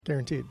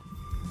Guaranteed.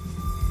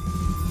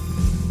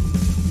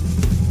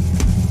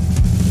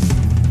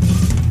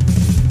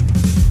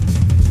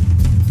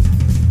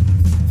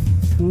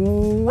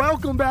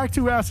 Welcome back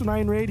to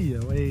Asinine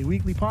Radio, a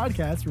weekly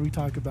podcast where we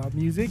talk about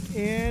music,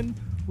 and,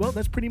 well,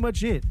 that's pretty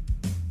much it.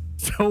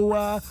 So,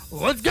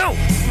 let's go!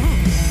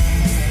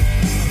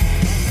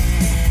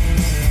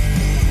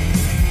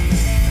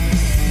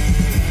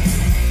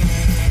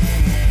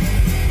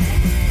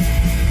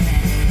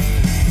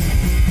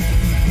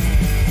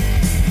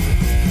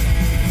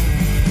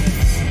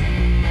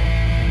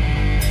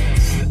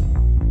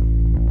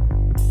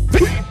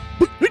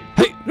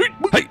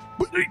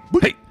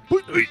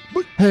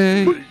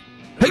 Hey,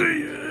 hey,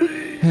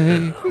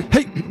 hey.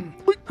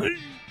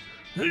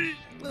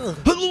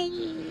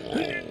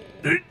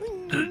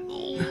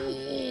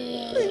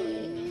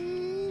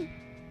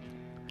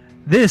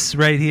 This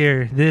right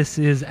here, this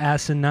is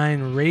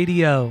Asinine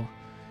Radio.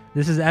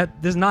 This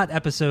is not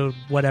episode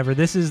whatever.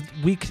 This is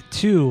week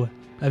 2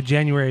 of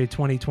January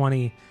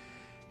 2020.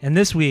 And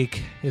this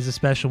week is a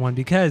special one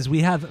because we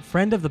have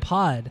friend of the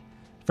pod.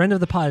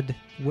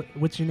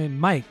 What's your name?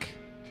 Mike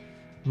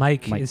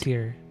is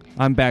here.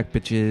 I'm back,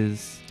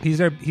 bitches.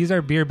 He's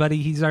our beer buddy.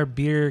 He's our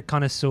beer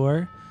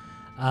connoisseur.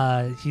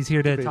 He's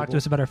here to talk to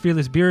us about our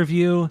Fearless Beer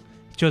Review.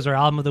 He chose our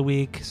album of the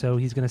week, so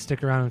he's going to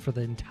stick around for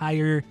the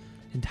entire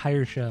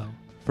show.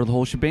 For the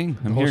whole shebang. I'm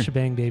here. The whole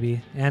shebang, baby.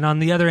 And on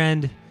the other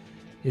end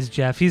is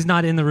Jeff. He's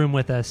not in the room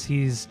with us.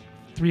 He's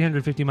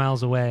 350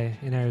 miles away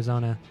in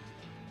Arizona.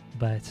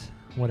 But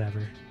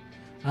whatever.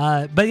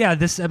 But yeah,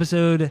 this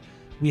episode,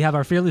 we have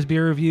our Fearless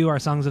Beer Review, our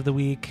songs of the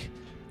week,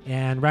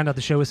 and round out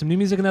the show with some new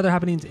music and other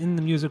happenings in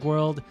the music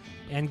world.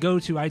 And go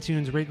to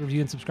iTunes, rate,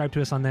 review, and subscribe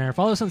to us on there.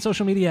 Follow us on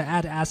social media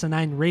at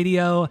Asinine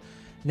Radio.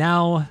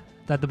 Now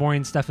that the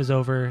boring stuff is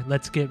over,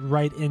 let's get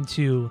right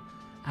into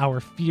our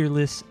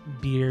Fearless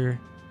Beer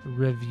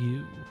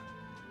Review.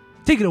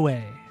 Take it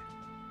away.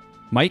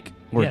 Mike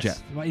or yes,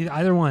 Jeff?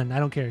 Either one. I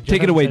don't care.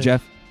 Take it away,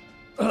 Jeff.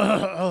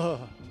 Okay.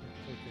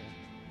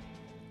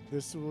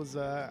 This was,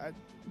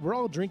 we're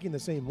all drinking the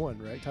same one,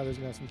 right? Tyler's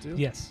going to have some too?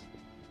 Yes.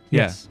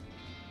 Yeah. Yes.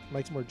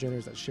 Mike's more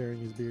generous at sharing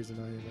his beers than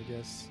I am, I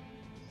guess.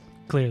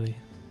 Clearly.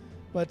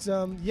 But,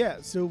 yeah,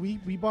 so we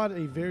bought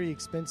a very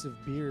expensive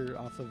beer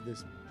off of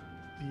this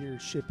beer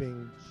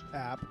shipping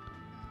app.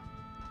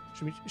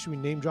 Should we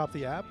name drop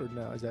the app or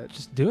no? Is that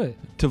just do it?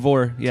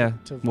 Tavour, yeah.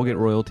 Tavour. We'll get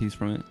royalties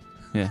from it.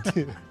 Yeah.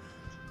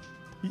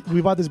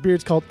 We bought this beer.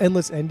 It's called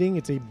Endless Ending.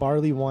 It's a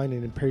barley wine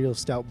and imperial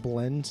stout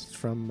blend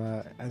from,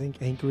 I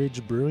think,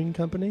 Anchorage Brewing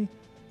Company.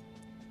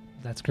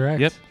 That's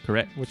correct. Yep,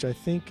 correct. Which I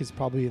think is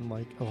probably in,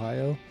 like,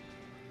 Ohio.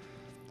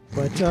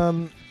 But,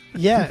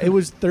 yeah, it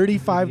was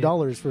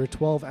 $35 for a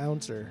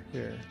 12-ouncer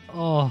here.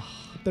 Oh.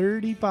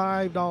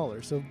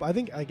 $35. So I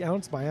think, like,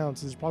 ounce by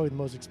ounce, this is probably the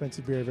most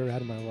expensive beer I've ever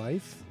had in my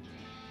life.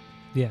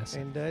 Yes.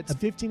 And it's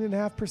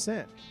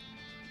 15.5%.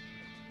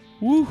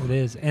 Woo. It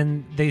is.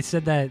 And they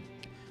said that,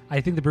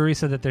 I think the brewery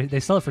said that they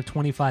sell it for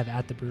 $25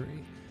 at the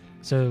brewery.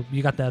 So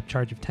you got the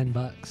upcharge of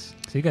 $10. So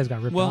you guys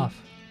got ripped off.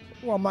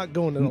 Well, I'm not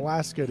going to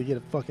Alaska to get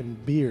a fucking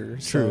beer.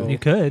 True. So. You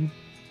could.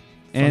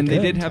 And they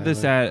did have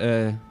this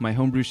at my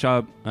homebrew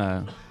shop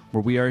where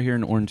we are here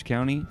in Orange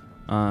County.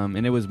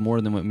 And it was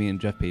more than what me and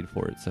Jeff paid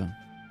for it. So.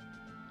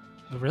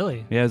 Oh,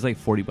 really? Yeah, it was like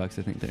 $40, I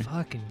think, there.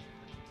 Fucking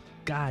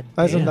God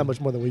That's damn. not that much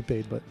more than we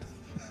paid, but.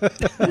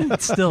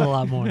 It's still a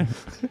lot more.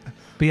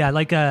 But yeah,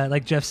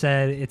 like Jeff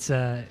said, it's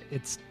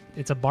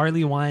a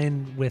barley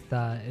wine with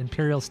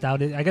imperial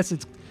stout. I guess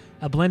it's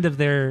a blend of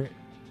their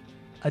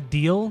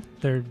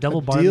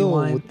double barley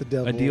wine. With the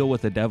devil. A deal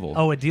with the devil.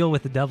 Oh, a deal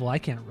with the devil. I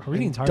can't.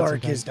 Reading's hard.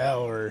 Darkest sometimes.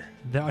 hour.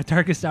 The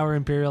darkest hour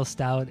imperial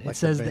stout. Like it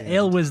says the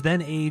ale was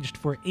then aged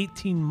for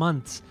 18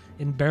 months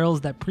in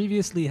barrels that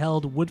previously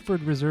held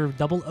Woodford Reserve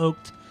double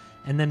oaked,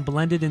 and then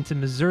blended into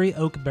Missouri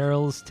oak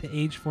barrels to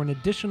age for an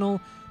additional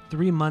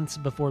 3 months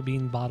before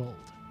being bottled.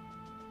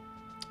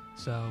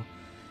 So,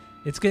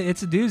 it's good.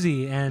 It's a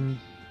doozy, and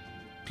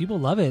people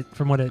love it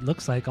from what it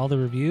looks like. All the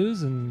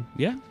reviews, and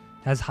Yeah.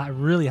 has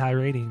really high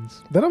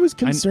ratings. That always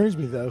concerns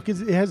me, though,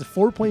 because it has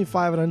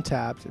 4.5 on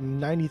Untapped and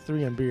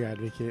 93 on Beer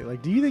Advocate.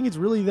 Like, do you think it's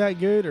really that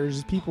good, or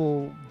just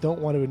people don't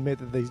want to admit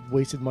that they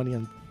wasted money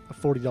on a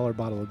 $40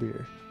 bottle of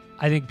beer?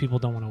 I think people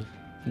don't want to.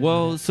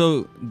 Well,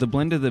 so the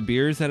blend of the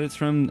beers that it's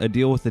from, A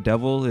Deal with the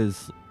Devil,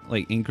 is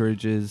like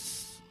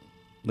Anchorage's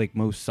like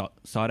most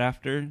sought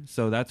after.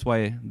 So that's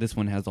why this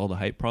one has all the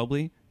hype,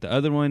 probably. The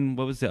other one,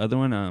 what was the other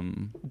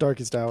one?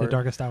 Darkest Hour. The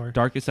Darkest Hour.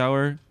 Darkest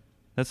Hour.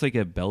 That's like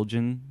a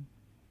Belgian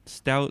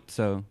stout,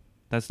 so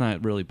that's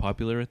not really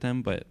popular with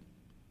them, but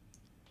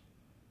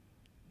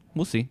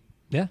we'll see.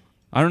 Yeah.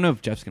 I don't know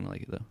if Jeff's gonna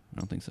like it though. I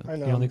don't think so. I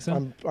know. You don't think so?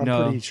 I'm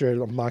No. pretty sure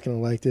I'm not going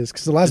to like this,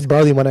 because the last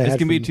barley one I It's had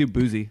gonna be from, too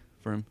boozy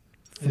for him.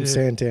 from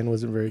Santan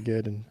wasn't very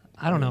good. And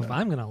I don't know if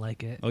I'm gonna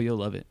like it. Oh, you'll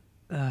love it.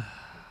 Oh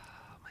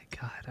my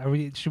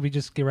God! Should we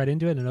just get right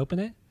into it and open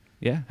it?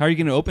 Yeah. How are you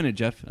gonna open it,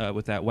 Jeff?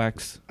 With that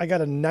wax? I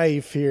got a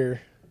knife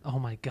here. Oh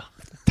my God!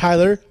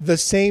 Tyler, the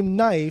same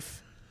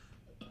knife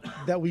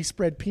that we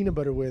spread peanut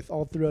butter with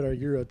all throughout our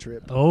Euro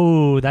trip.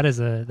 Oh, that is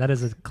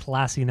a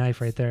classy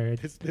knife right there.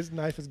 This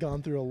knife has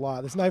gone through a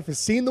lot. This knife has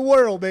seen the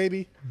world,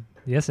 baby.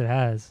 Yes, it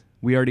has.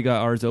 We already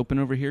got ours open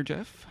over here,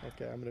 Jeff.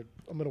 Okay, I'm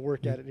gonna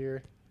work at it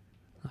here.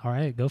 All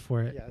right, go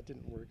for it. Yeah, it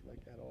didn't work like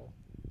at all.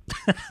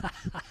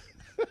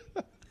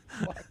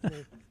 Fuck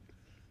me.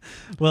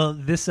 Well,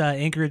 this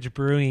Anchorage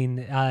Brewing,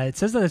 it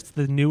says that it's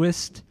the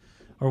newest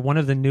or one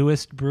of the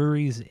newest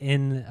breweries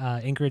in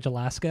Anchorage,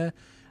 Alaska.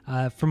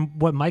 From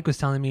what Mike was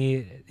telling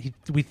me,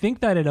 we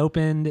think that it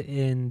opened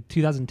in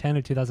 2010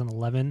 or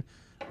 2011.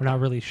 We're not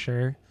really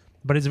sure,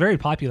 but it's very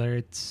popular.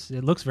 It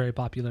looks very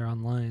popular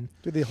online.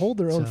 Dude, they hold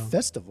their own So-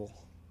 festival.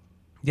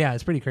 Yeah,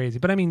 it's pretty crazy.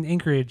 But I mean,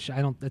 Anchorage,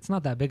 it's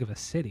not that big of a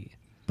city.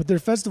 But their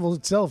festival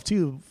itself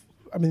too.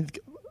 I mean,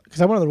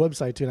 because I went on their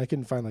website too, and I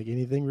couldn't find like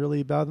anything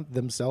really about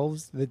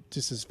themselves. That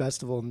just this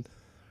festival, and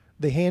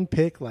they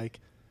handpick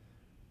like,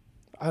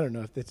 I don't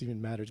know if this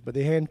even matters, but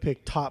they handpick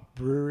top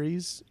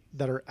breweries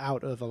that are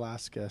out of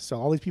Alaska. So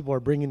all these people are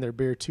bringing their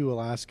beer to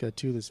Alaska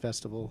to this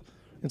festival.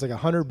 It's like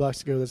 $100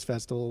 to go to this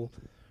festival.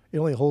 It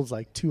only holds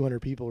like 200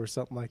 people or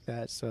something like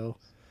that. So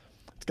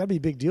it's got to be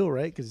a big deal,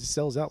 right? Because it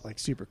sells out like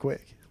super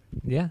quick.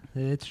 Yeah,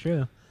 it's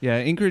true. Yeah,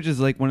 Anchorage is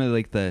like one of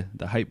like the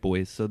hype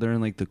boys, so they're in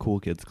like the cool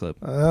kids club.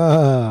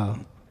 Ah.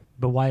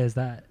 But why is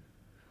that?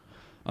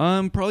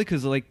 Probably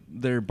because like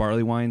their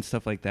barley wine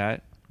stuff like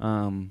that.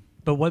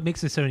 But what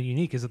makes it so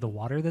unique? Is it the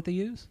water that they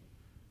use?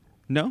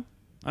 No,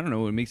 I don't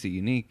know what makes it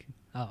unique.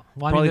 Oh,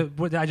 well, I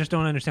mean, I just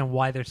don't understand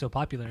why they're so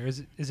popular.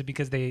 Is it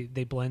because they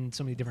blend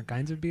so many different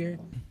kinds of beer?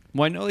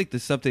 Well, I know like the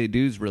stuff they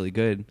do is really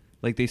good.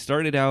 Like they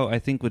started out, I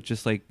think, with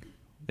just like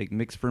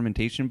mixed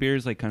fermentation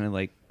beers, like kind of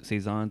like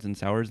saisons and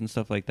sours and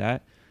stuff like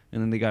that. And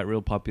then they got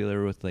real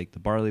popular with like the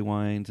barley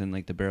wines and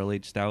like the barrel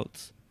aged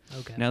stouts.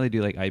 Okay. Now they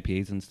do like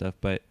IPAs and stuff,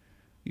 but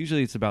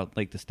usually it's about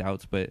like the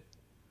stouts. But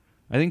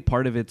I think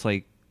part of it's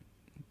like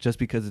just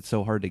because it's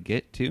so hard to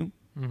get to.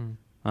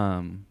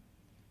 Mm-hmm.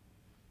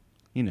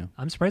 You know.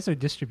 I'm surprised their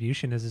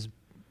distribution is as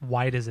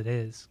wide as it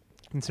is,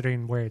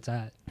 considering where it's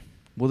at.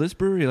 Well, this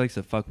brewery likes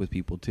to fuck with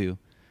people too.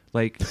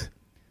 Like,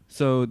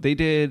 so they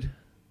did.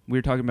 We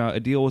were talking about A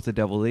Deal with the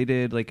Devil. They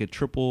did like a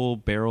triple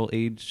barrel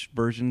aged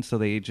version, so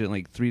they aged it in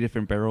like 3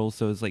 different barrels.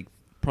 So it's like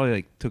probably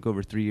like took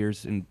over 3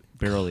 years in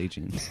barrel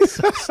aging.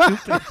 So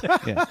stupid.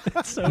 Yeah.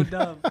 It's so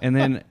dumb. And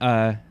then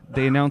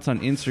they announced on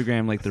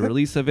Instagram like the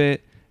release of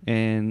it,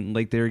 and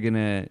like they're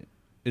gonna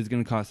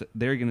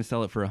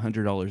sell it for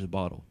 $100 a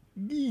bottle.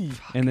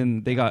 And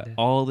then they got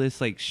all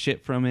this like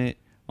shit from it.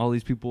 All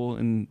these people,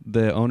 and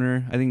the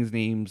owner, I think his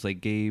name's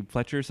like Gabe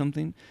Fletcher or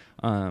something.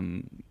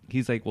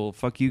 He's like, well,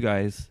 fuck you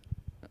guys.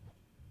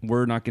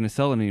 We're not going to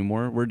sell it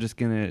anymore. We're just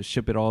going to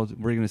ship it all.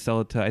 We're going to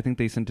sell it to, I think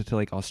they sent it to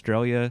like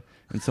Australia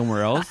and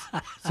somewhere else.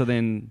 So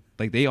then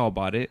like they all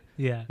bought it.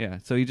 Yeah. Yeah.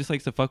 So he just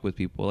likes to fuck with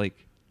people.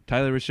 Like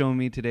Tyler was showing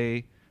me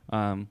today,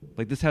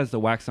 like this has the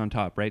wax on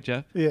top, right,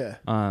 Jeff? Yeah.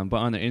 But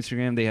on their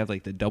Instagram, they have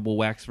like the double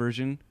wax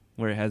version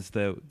where it has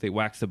they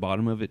wax the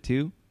bottom of it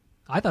too.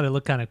 I thought it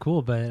looked kind of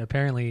cool, but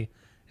apparently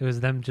it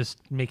was them just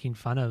making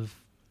fun of,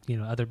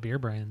 other beer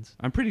brands.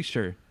 I'm pretty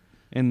sure.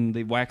 And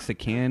they waxed a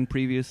can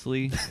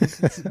previously.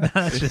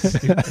 That's just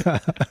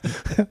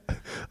stupid.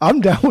 I'm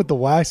down with the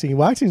waxing.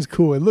 Waxing's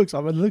cool. It looks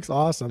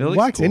awesome. It looks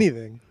Wax cool.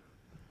 anything.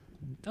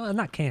 Oh,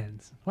 not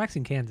cans.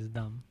 Waxing cans is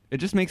dumb. It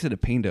just makes it a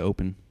pain to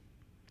open.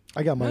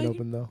 I got mine No,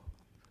 open though.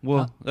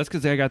 Well, that's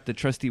because I got the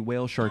trusty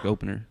whale shark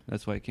opener.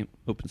 That's why it can't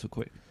open so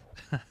quick.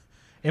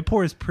 It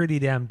pours pretty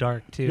damn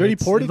dark too. You already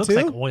poured it looks too?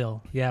 like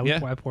oil. Yeah, Yeah.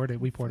 I poured it.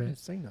 We poured Don't it.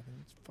 say nothing.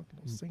 It's fucking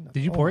don't say nothing.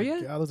 Did you pour my it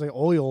yet? God, it looks like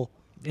oil.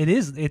 It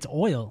is. It's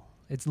oil.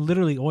 It's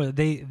literally oil.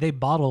 They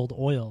bottled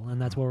oil,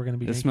 and that's what we're gonna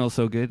be It drinking. smells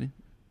so good.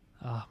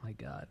 Oh my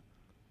god.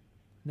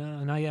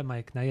 No, not yet,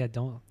 Mike. Not yet.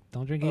 Don't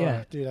drink it Oh,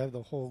 yet. dude, I have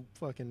the whole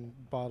fucking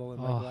bottle in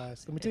my Oh.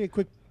 glass. Let me take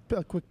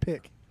a quick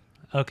pick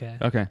Okay.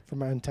 Okay. from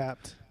my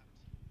Untapped.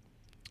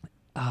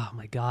 Oh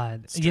my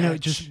god. Stretch.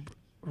 Just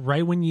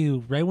right when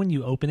you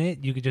open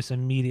it, you could just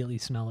immediately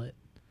smell it.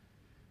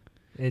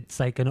 It's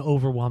like an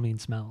overwhelming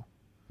smell.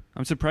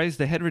 I'm surprised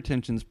the head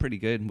retention's pretty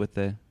good with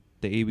the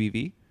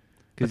ABV.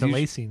 But the usu-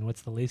 lacing,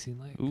 what's the lacing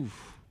like?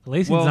 Oof. The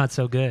lacing's Well- not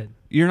so good.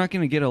 You're not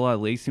going to get a lot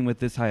of lacing with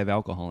this high of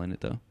alcohol in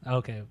it, though.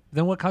 Okay.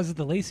 Then what causes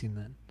the lacing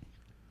then?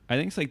 I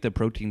think it's like the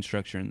protein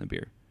structure in the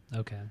beer,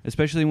 Okay.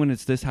 especially when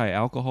it's this high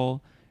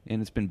alcohol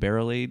and it's been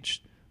barrel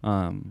aged.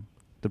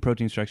 The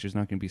protein structure is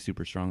not going to be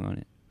super strong on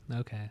it.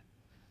 Okay.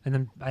 And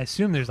then I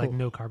assume there's like Cool.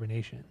 no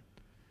carbonation.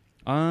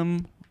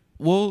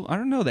 Well, I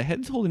don't know. The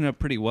head's holding up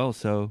pretty well,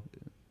 so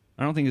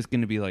I don't think it's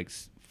going to be like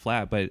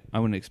flat, but I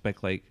wouldn't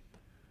expect like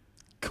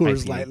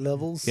Coors IPA. Light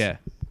levels. Yeah,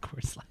 Of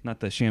course.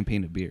 not the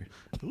champagne of beer.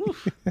 We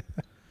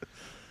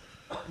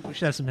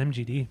should have some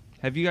MGD.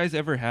 Have you guys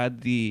ever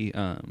had the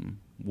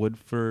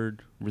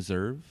Woodford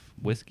Reserve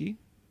whiskey?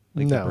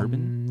 Like the No.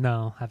 bourbon?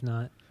 No, have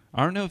not.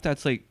 I don't know if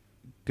that's like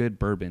good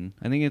bourbon.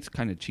 I think it's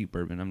kind of cheap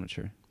bourbon. I'm not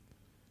sure.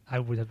 I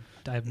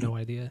have no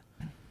idea.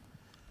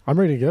 I'm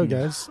ready to go,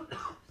 guys.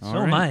 All So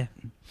am right.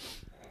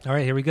 I. All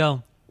right, here we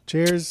go.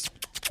 Cheers.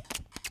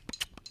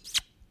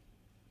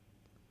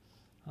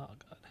 Oh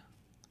god.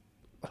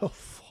 Oh,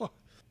 fuck.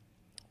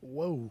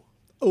 Whoa.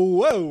 Oh,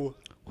 whoa.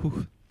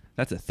 Whew,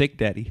 that's a thick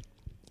daddy.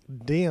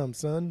 Damn,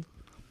 son.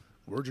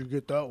 Where'd you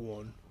get that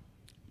one?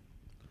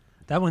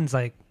 That one's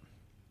like,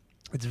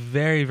 it's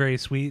very, very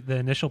sweet. The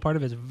initial part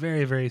of it is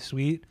very, very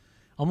sweet.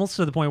 Almost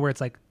to the point where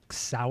it's like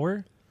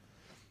sour.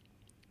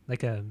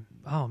 Like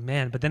oh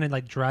man, but then it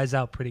like dries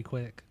out pretty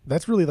quick.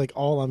 That's really like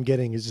all I'm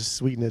getting is just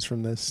sweetness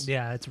from this.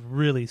 Yeah, it's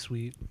really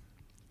sweet.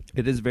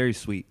 It is very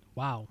sweet.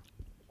 Wow.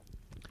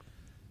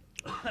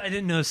 I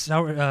didn't know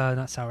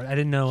not sour. I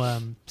didn't know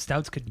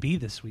stouts could be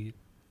this sweet.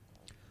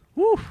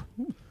 Woo.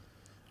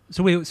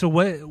 So wait, so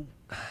what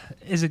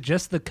is it?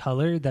 Just the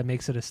color that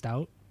makes it a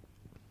stout?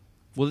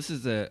 Well, this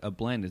is a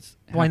blend. It's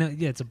Why not?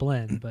 Yeah, it's a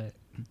blend, but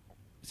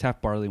it's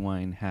half barley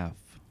wine, half.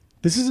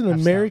 This is an Half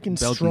stout. American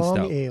Belgian strong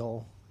stout.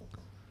 ale.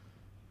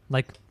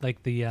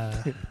 like the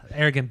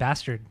Arrogant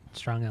Bastard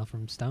strong ale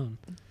from Stone.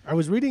 I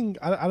was reading,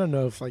 I don't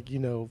know if like you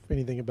know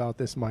anything about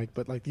this, Mike,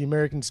 but like the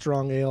American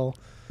strong ale,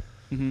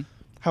 Mm-hmm.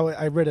 how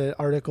I read an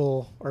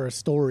article or a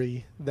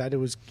story that it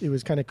was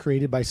kind of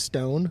created by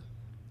Stone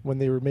when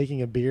they were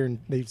making a beer and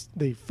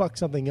they fucked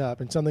something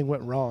up and something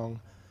went wrong,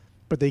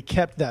 but they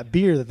kept that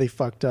beer that they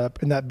fucked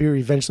up and that beer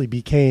eventually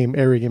became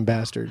Arrogant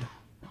Bastard.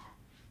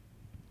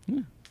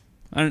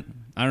 I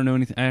don't know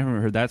anything. I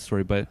haven't heard that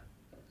story, but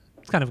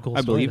It's kind of a cool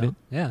I story, believe it.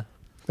 though. Yeah.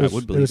 I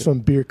would It believe was it.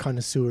 from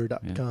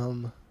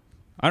beerconnoisseur.com.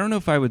 I don't know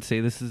if I would say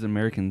this is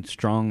American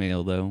strong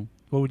ale though.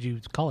 What would you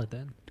call it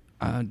then?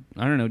 I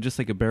don't know, just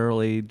like a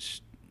barrel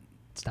aged,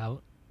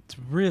 Stout. It's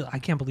real. I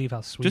can't believe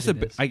how sweet just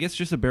it is. I guess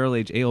just a barrel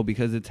aged ale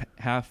because it's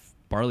half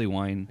barley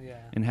wine Yeah.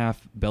 and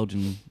half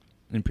Belgian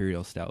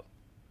imperial stout.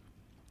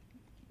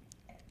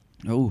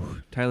 Oh,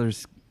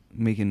 Tyler's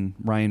making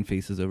Ryan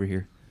faces over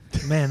here.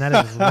 Man,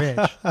 that is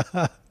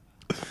rich.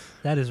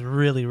 That is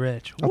really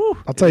rich. Woo.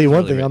 I'll tell you one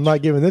really thing, I'm rich.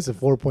 not giving this a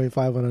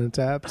 4.5 on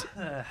Untapped.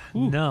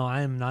 No,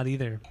 I am not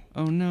either.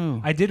 Oh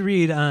no. I did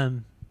read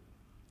on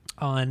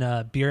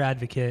Beer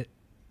Advocate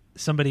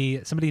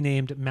somebody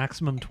named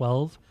Maximum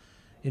 12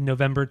 in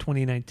November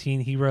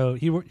 2019. He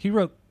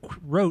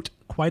wrote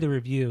quite a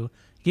review.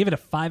 He gave it a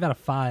 5 out of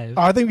 5.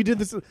 Oh, I think we did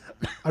this.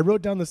 I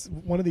wrote down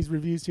one of these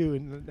reviews too,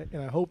 and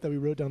I hope that we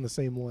wrote down the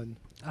same one.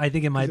 I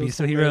think it might be. was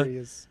So he wrote,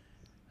 hilarious.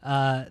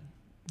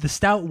 the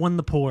stout won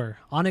the pour.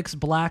 Onyx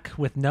black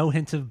with no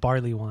hint of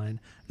barley wine.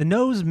 The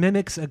nose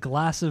mimics a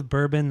glass of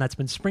bourbon that's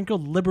been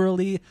sprinkled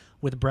liberally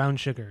with brown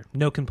sugar.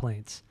 No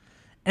complaints.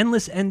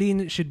 Endless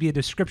ending should be a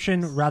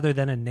description rather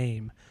than a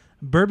name.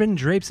 Bourbon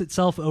drapes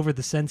itself over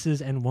the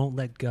senses and won't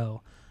let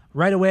go.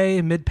 Right away,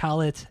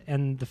 mid-palate,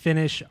 and the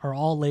finish are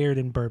all layered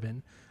in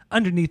bourbon.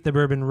 Underneath the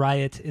bourbon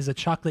riot is a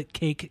chocolate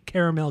cake,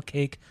 caramel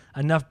cake,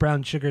 enough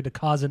brown sugar to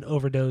cause an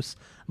overdose,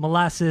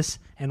 molasses,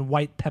 and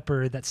white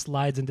pepper that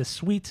slides into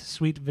sweet,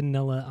 sweet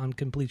vanilla on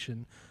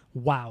completion.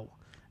 Wow.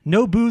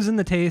 No booze in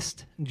the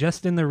taste,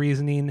 just in the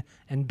reasoning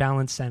and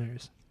balanced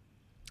centers.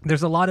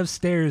 There's a lot of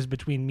stairs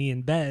between me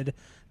and bed.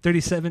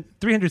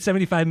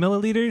 375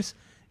 milliliters?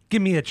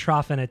 Give me a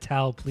trough and a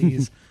towel,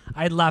 please.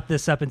 I'd lap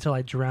this up until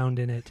I drowned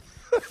in it.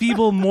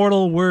 Feeble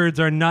mortal words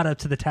are not up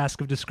to the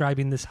task of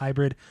describing this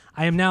hybrid.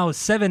 I am now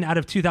 7 out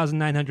of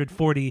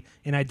 2,940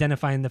 in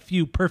identifying the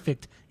few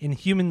perfect,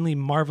 inhumanly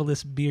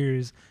marvelous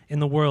beers in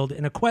the world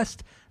in a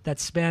quest that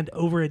spanned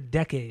over a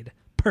decade.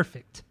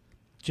 Perfect.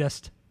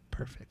 Just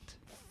perfect.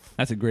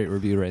 That's a great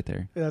review right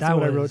there. Yeah, that's that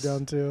what I was- wrote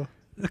down too.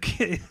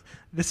 Okay,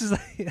 this is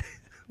like,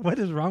 what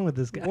is wrong with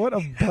this guy? What a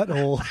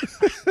butthole!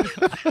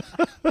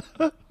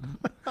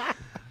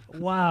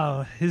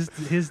 Wow,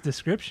 his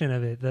description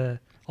of it,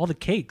 all the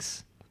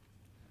cakes,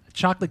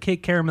 chocolate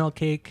cake, caramel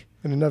cake.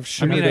 And enough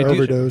sugar mean, to I do-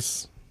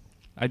 overdose.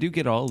 I do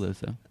get all of those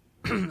though.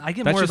 I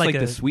get That's more just like like a,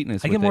 the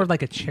sweetness I get with more it. of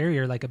like a cherry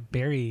or like a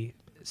berry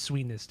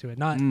sweetness to it.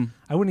 Not, Mm.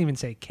 I wouldn't even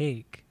say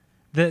cake.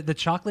 The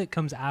chocolate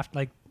comes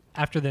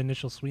after the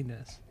initial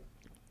sweetness.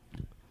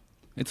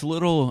 It's a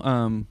little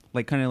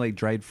like kind of like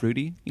dried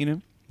fruity, you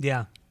know?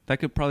 Yeah, That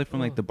could probably from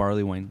like the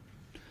barley wine.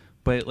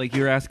 But like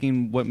you're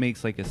asking what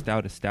makes like a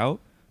stout a stout?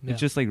 Yeah. It's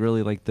just like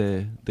really like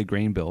the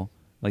grain bill.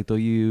 Like they'll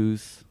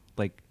use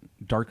like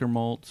darker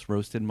malts,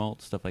 roasted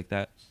malts, stuff like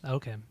that.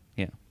 okay.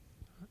 Yeah.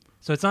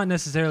 So it's not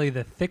necessarily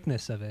the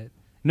thickness of it.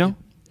 No.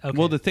 Okay.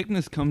 Well, the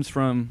thickness comes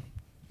from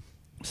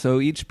so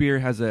each beer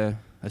has a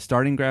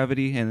starting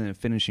gravity and a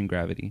finishing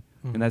gravity.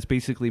 Mhm. And that's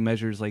basically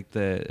measures like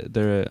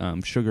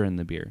the sugar in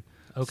the beer.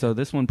 Okay. So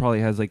this one probably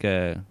has like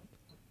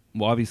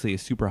obviously a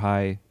super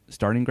high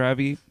starting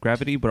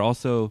gravity, but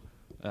also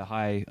a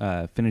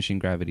high finishing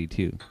gravity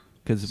too.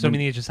 So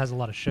meaning it just has a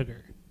lot of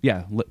sugar.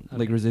 yeah, like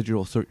Okay.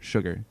 residual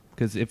sugar.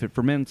 Because if it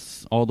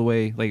ferments all the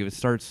way, like if it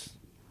starts,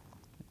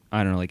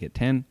 I don't know, like at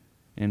 10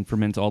 and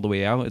ferments all the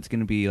way out, it's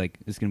gonna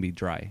be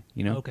dry.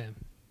 You know. Okay.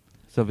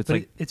 So if it's But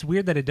like, it's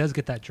weird that it does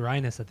get that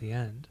dryness at the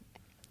end.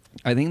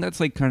 I think that's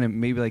like kind of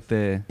maybe like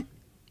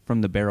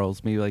from the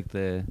barrels, maybe like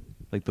the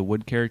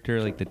wood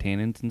character, like the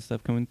tannins and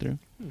stuff coming through.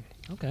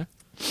 Okay.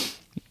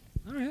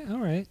 All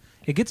right.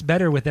 It gets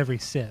better with every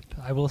sip.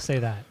 I will say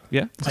that.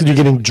 Yeah. It's 'cause you're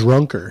getting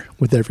drunker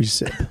with every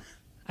sip.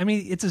 I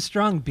mean, it's a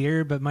strong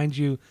beer, but mind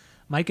you,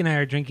 Mike and I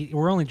are drinking.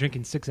 We're only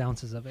drinking 6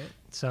 ounces of it,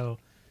 so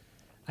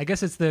I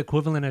guess it's the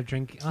equivalent of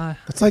drinking.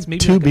 It's like maybe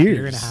 2 like beers. a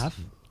beer and a half,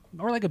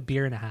 or like a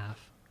beer and a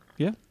half.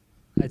 Yeah.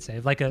 I'd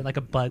say like a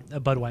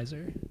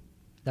Budweiser.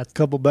 That's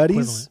Couple buddies.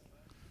 equivalent.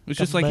 It's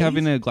just Couple like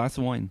having buddies? a glass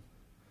of wine.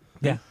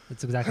 Yeah,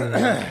 that's exactly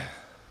that.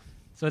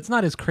 So it's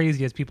not as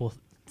crazy as people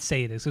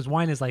say it is, because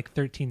wine is like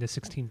 13 to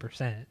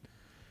 16%.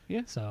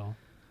 Yeah. So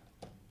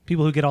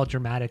people who get all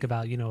dramatic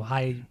about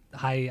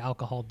high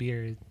alcohol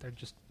beer, they're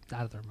just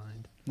out of their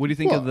mind. What do you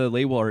think of the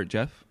label art,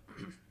 Jeff?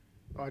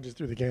 Oh, I just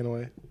threw the can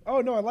away.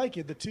 Oh no, I like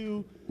it. The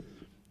two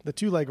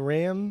like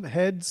ram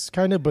heads,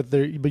 kind of, but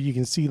you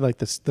can see like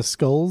the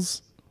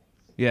skulls.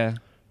 Yeah.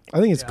 I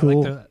think it's Yeah,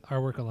 cool. I like the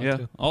artwork a lot Yeah.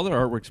 too. All their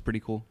artwork's pretty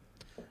cool.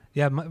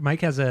 Yeah,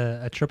 Mike has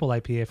a triple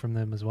IPA from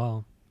them as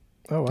well.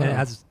 Oh wow. And it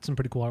has some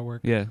pretty cool artwork.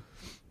 Yeah.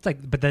 It's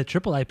like, but the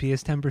triple IPA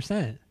is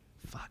 10%.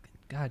 Fucking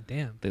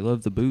goddamn. They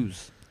love the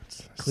booze.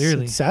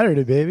 Clearly. It's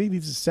Saturday, baby.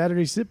 These are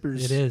Saturday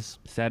sippers. It is.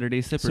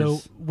 Saturday sippers.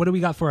 So what do we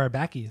got for our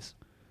backies?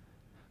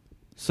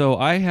 So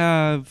I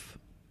have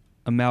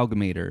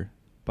Amalgamator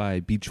by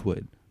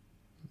Beechwood.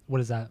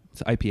 What is that?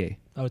 It's IPA.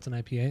 Oh, it's an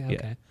IPA? Yeah.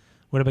 Okay.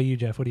 What about you,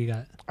 Jeff? What do you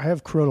got? I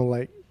have Corona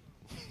Light.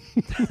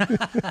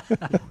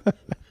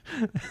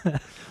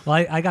 Well,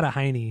 I got a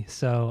Heine,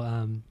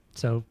 so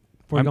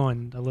we're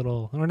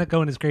not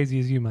going as crazy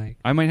as you, Mike.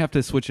 I might have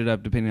to switch it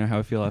up depending on how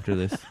I feel after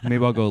this.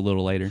 Maybe I'll go a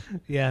little lighter.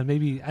 Yeah,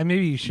 maybe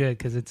you should,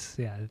 because this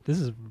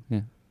is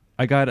Yeah.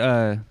 I got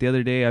the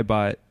other day I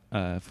bought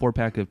a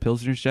 4-pack of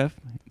Pilsners, Jeff,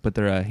 but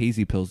they're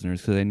hazy Pilsners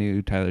because I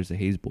knew Tyler's a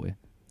haze boy.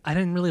 I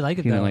didn't really like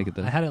it You though. didn't like it,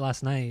 though? I had it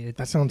last night.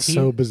 That sounds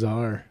so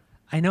bizarre.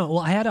 I know. Well,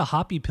 I had a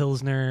hoppy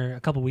Pilsner a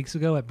couple weeks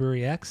ago at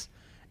Brewery X,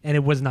 and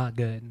it was not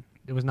good.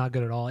 It was not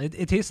good at all.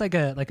 It tastes like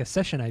a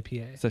session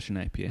IPA, Session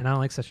IPA. and I don't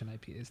like session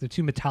IPAs. They're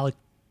too metallic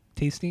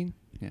tasting.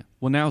 Yeah.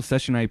 Well, now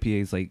Session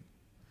IPA is like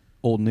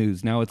old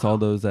news. Now it's all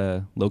those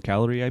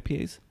low-calorie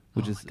IPAs,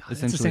 which Oh is my God,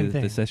 it's the essentially same the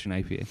thing. Session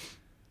IPA.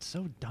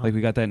 So dumb. Like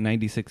we got that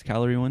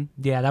 96-calorie one.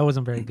 Yeah, that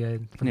wasn't very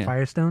good from Yeah.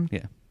 Firestone. Yeah.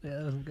 Yeah,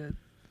 that wasn't good.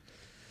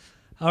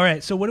 All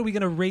right, so what are we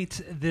going to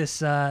rate this,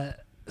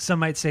 some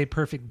might say,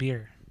 perfect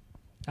beer?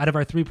 Out of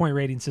our 3-point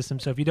rating system.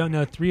 So if you don't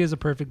know, 3 is a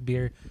perfect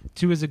beer,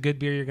 2 is a good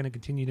beer you're going to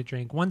continue to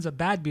drink, 1's a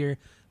bad beer,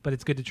 but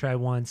it's good to try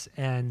once,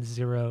 and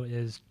 0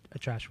 is a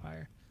trash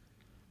fire.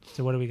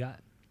 So what do we got?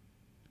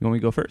 You want me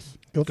to go first?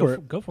 Go for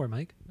it. Go for it,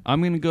 Mike.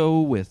 I'm going to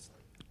go with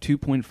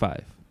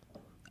 2.5.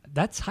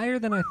 That's higher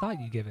than I thought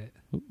you'd give it.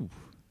 Ooh.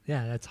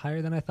 Yeah, that's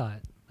higher than I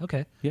thought.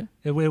 Okay. Yeah.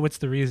 What's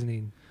the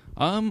reasoning?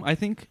 I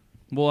think,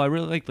 well, I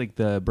really like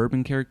the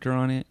bourbon character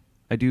on it.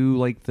 I do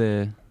like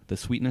the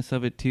sweetness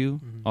of it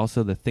too. Mhm.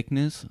 Also the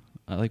thickness.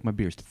 I like my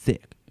beers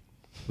thick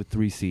with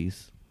 3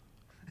 C's.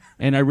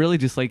 And I really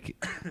just like,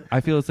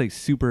 I feel it's like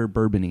super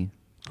bourbony.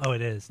 Oh,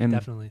 it is. And-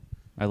 Definitely.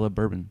 I love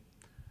bourbon.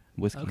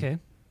 Whiskey. Okay.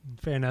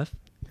 Fair enough.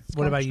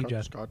 What about you,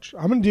 Jeff? Scotch.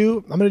 I'm gonna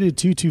do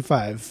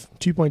 2.25.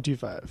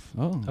 2.25.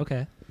 Oh.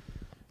 Okay.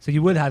 So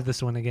you would have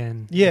this one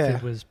again Yeah. if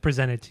it was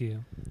presented to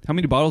you. How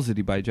many bottles did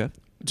you buy, Jeff?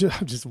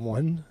 Just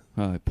one.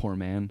 Poor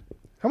man.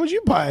 How much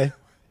you buy?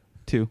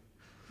 2.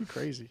 You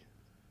crazy.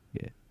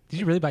 Yeah. Did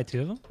you really buy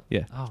 2 of them?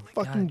 Yeah. Oh my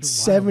god. Fucking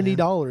you're wild,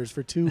 $70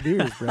 for 2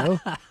 beers, bro.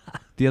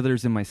 The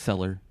other's in my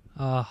cellar.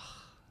 man.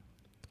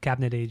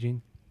 Cabinet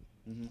aging.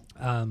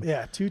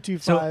 Yeah,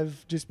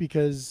 2.25. Just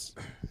because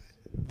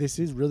this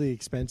is really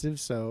expensive.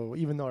 So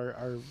even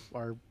though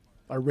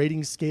our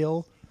rating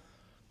scale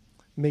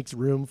makes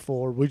room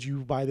for would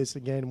you buy this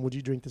again? Would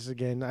you drink this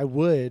again? I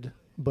would,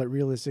 but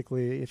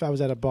realistically, if I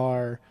was at a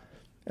bar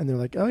and they're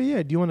like, "Oh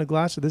yeah, do you want a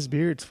glass of this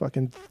beer? It's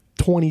fucking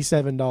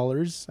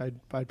 $27."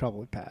 I'd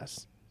probably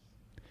pass.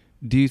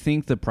 Do you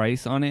think the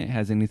price on it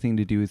has anything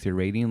to do with your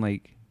rating?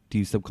 Like, do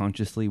you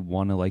subconsciously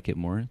want to like it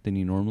more than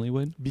you normally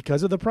would?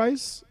 Because of the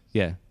price?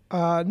 Yeah.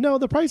 No,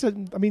 the price. I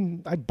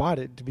mean, I bought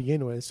it to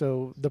begin with,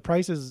 so the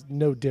price is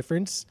no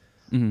difference.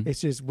 Mm-hmm.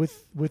 It's just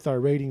with our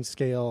rating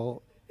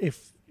scale,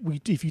 if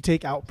you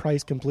take out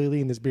price completely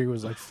and this beer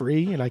was like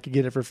free and I could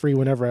get it for free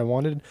whenever I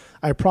wanted,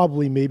 I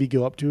probably maybe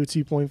go up to a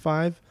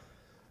 2.5.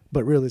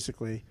 But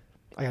realistically,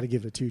 I got to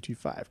give it a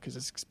 2.25 because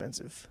it's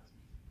expensive.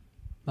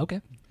 Okay.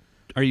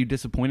 Are you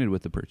disappointed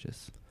with the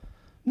purchase?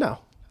 No,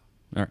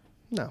 All right.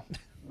 no.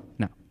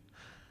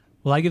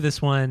 Well, I give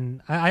this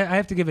one. I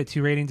have to give it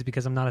 2 ratings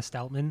because I'm not a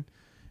Stoutman.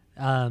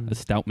 A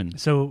Stoutman.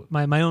 So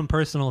my own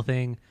personal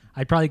thing,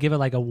 I'd probably give it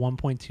like a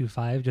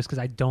 1.25 just because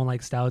I don't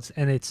like stouts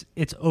and it's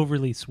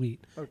overly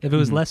sweet. Okay. If it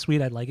was Mhm. less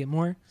sweet, I'd like it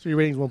more. So your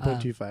rating's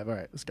 1.25. All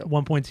right, let's go.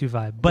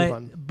 1.25.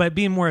 on. But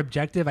being more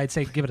objective, I'd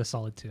say give it a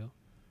solid 2.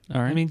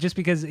 All right. I mean, just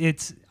because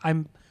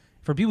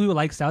for people who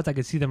like stouts, I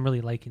could see them really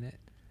liking it,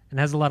 and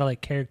it has a lot of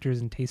like characters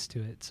and taste to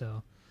it.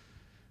 So,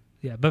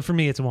 yeah. But for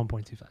me, it's a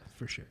 1.25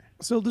 for sure.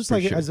 So just For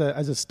like sure. as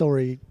a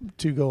story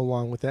to go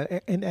along with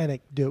that, an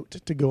anecdote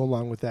to go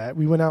along with that,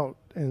 we went out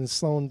and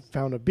Sloan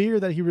found a beer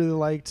that he really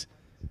liked,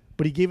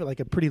 but he gave it like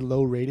a pretty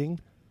low rating.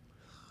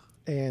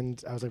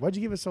 And I was like, "Why'd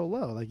you give it so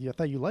low? Like, I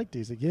thought you liked it."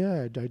 He's like,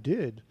 "Yeah, I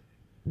did."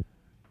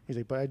 He's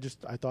like, "But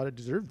I thought it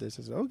deserved this."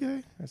 I said,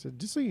 "Okay." I said,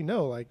 "Just so you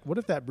know, like, what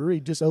if that brewery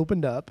just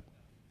opened up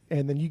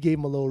and then you gave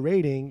them a low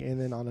rating,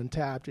 and then on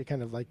Untapped, it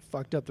kind of like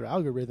fucked up their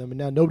algorithm, and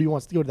now nobody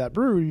wants to go to that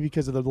brewery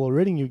because of the low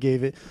rating you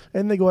gave it,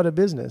 and they go out of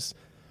business.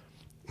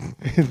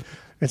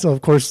 And so,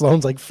 of course,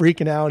 Sloan's like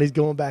freaking out. He's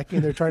going back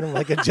in there trying to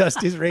like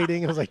adjust his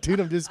rating. I was like, dude,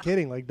 I'm just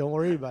kidding. Like, don't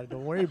worry about it.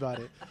 Don't worry about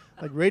it.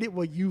 Like, rate it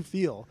what you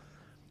feel.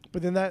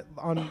 But then that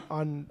on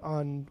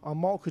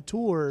Malt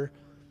Couture,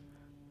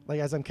 like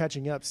as I'm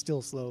catching up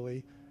still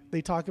slowly,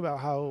 they talk about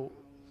how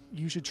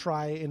you should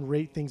try and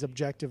rate things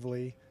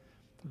objectively.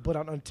 But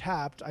on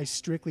Untapped, I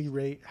strictly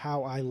rate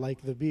how I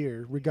like the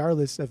beer,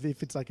 regardless of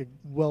if it's like a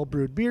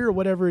well-brewed beer or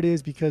whatever it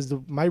is, because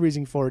my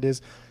reasoning for it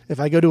is if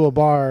I go to a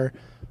bar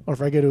or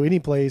if I go to any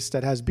place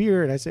that has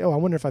beer and I say, oh, I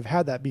wonder if I've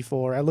had that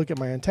before, I look at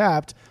my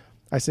Untapped,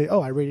 I say,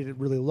 oh, I rated it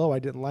really low, I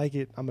didn't like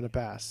it, I'm going to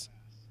pass.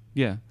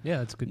 Yeah. Yeah,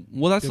 that's good.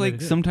 Well, that's good way to like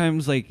do it.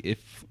 sometimes like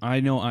if I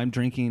know I'm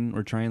drinking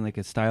or trying like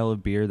a style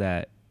of beer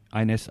that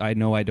I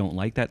know I don't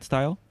like that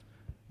style,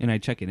 and I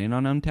check it in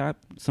on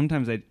Untapped,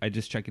 sometimes I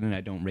just check it in,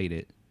 I don't rate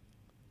it.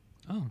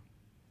 Oh.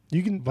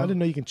 You can. I didn't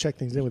know you can check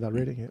things in without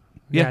rating it.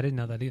 Yeah, Yeah. I didn't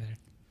know that either.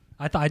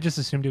 I just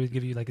assumed it would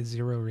give you like a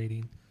 0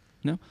 rating.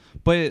 No,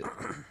 but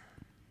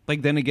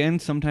like then again,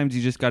 sometimes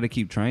you just got to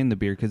keep trying the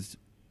beer because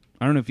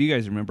I don't know if you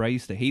guys remember, I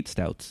used to hate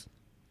stouts.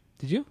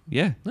 Did you?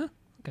 Yeah, Oh,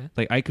 okay.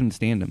 like I couldn't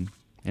stand them,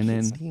 and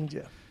then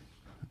Stand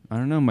I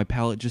don't know, my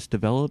palate just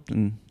developed,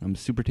 and I'm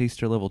super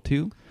taster level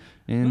 2,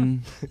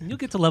 and You'll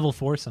get to level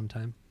 4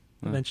 sometime.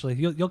 Eventually,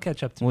 you'll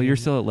catch up to me. well, you're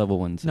still at level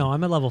 1. So. No,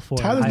 I'm at level 4.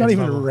 Tyler's not highest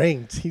even level.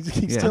 ranked. He's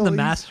Yeah. still I'm the he's-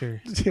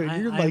 master. Dude, you're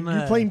I'm,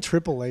 you're playing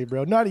AAA,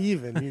 bro. Not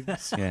even. You're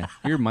Yeah,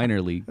 you're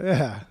minor league.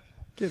 yeah.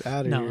 Get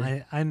out of No,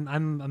 here. I'm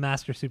a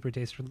master super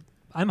taster.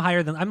 I'm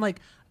like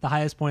the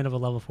highest point of a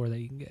level 4 that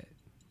you can get.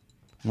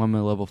 Well, I'm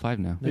at level 5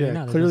 now. No, you're yeah,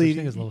 not. There's no clearly such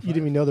thing as level you 5.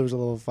 didn't even know there was a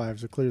level 5,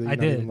 so clearly you're I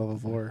not did. even level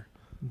 4.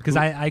 Because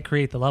I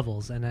create the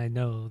levels and I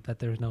know that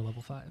there's no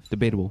level 5.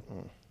 Debatable.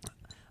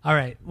 All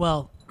right.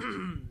 Well,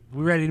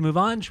 we ready to move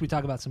on? Should we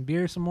talk about some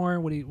beer some more?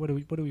 What do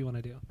we want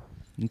to do?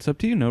 It's up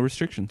to you. No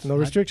restrictions. No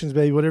restrictions,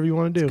 baby. Whatever you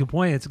want to do. Good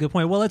point. It's a good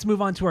point. Well, let's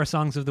move on to our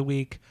songs of the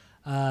week.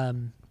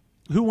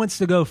 Who wants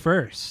to go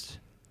first?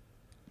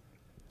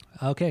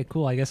 Okay,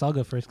 cool. I guess I'll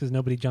go first because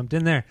nobody jumped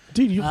in there.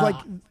 Dude, you like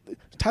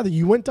Tyler,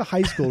 you went to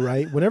high school,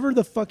 right? Whenever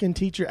the fucking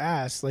teacher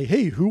asks, like,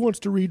 hey, who wants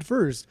to read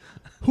first?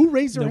 Who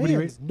raised their Nobody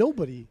hands?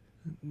 Nobody.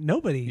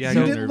 Nobody. Yeah, I You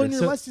got didn't learn nervous.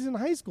 your lessons in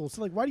high school.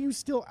 So, like, why do you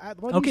still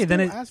Okay, then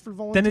ask for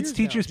volunteers? then it's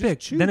teacher's now? pick.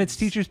 Just Then it's choose.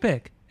 teacher's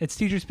pick. It's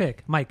teacher's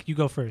pick. Mike, you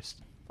go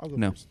first. I'll go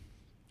No. first.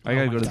 I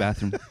gotta my go to the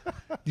bathroom. Do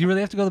you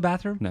really have to go to the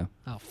bathroom? No,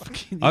 Oh,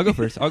 fucking I'll go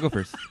first. I'll go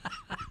first.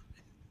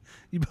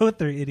 You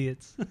both are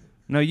idiots.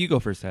 No, you go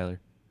first, Tyler.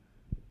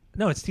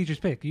 No, it's teacher's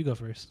pick. You go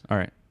first. All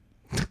right.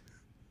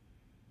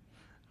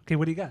 Okay,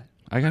 what do you got?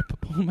 I got to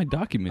pull my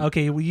document.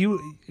 Okay, well,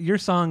 your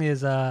song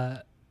is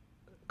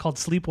called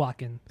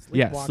Sleepwalking.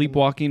 Yeah,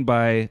 Sleepwalking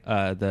by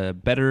the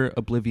Better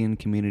Oblivion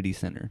Community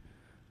Center.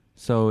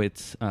 So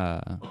it's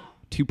a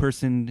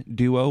 2-person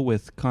duo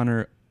with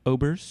Connor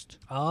Oberst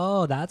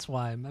Oh, that's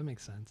why. That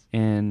makes sense.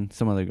 and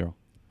some other girl.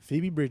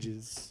 Phoebe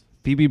Bridges.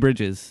 Phoebe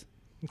Bridges.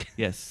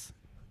 Yes.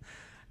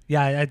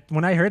 Yeah,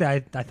 when I heard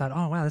it, I thought,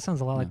 oh wow, that sounds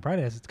a lot like Yeah. Pride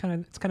Eyes. It's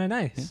kind of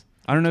nice. Yeah.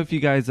 I don't know if you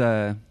guys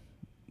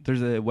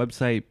there's a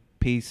website,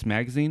 Pace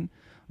Magazine.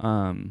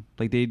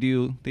 Like they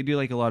do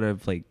like a lot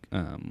of like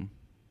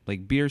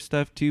beer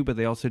stuff too, but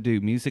they also do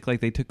music.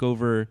 Like they took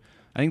over,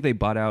 I think they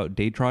bought out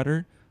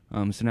Daytrotter.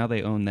 So now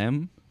they own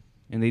them,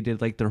 and they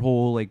did like their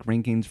whole like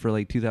rankings for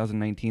like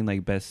 2019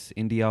 like best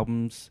indie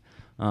albums.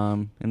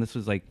 And this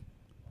was like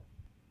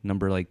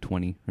number like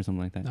 20 or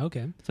something like that.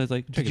 Okay. So I was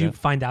like, check Did it you out.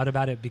 find out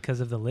about it because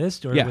of the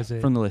list, or Yeah, was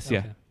it from the list, yeah.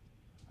 Okay.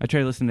 I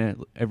try to listen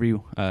to every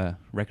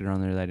record on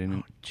there that I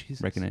didn't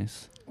Jesus.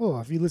 recognize. Well,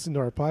 if you listen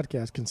to our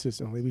podcast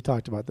consistently, we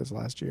talked about this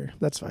last year.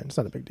 That's fine. It's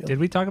not a big deal. Did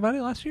we talk about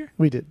it last year?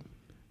 We did.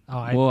 Oh,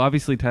 I, Well,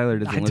 obviously Tyler I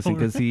doesn't listen don't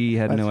because he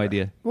had That's no right.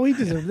 idea. Well, he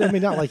doesn't. I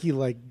mean, not like he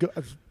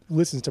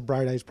listens to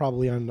Bright Eyes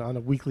probably on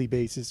a weekly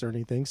basis or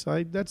anything.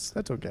 So that's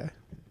okay.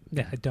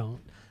 yeah, I don't.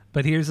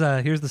 But here's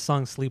the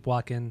song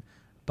 "Sleepwalking"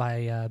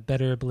 by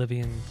Better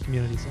Oblivion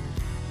Community Center.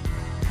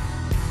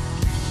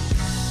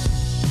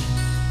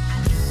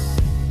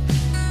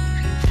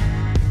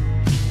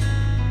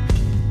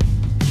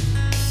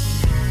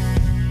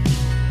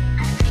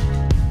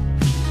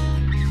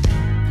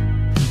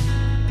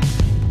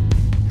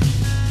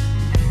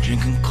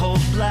 Drinking cold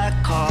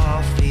black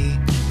coffee,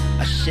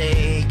 I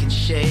shake and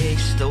shake,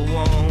 still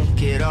won't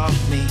get off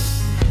me.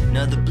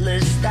 Another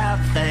blissed out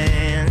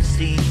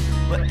fantasy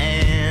where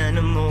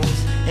animals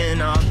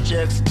and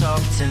objects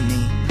talk to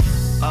me.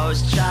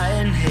 Always try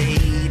and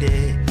hate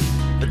it,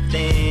 but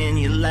then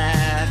you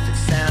laugh, it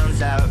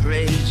sounds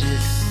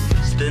outrageous.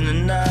 Spend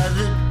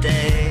another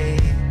day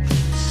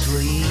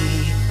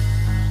sleepwalking.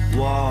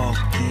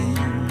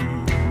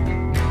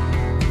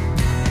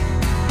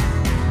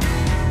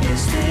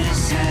 Is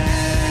this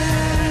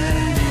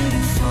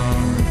having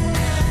fun,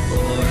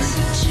 or is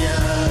it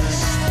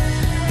just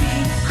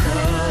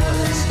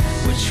because?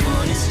 Which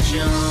one is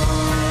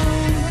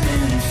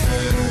jumping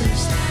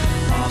first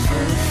off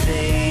of the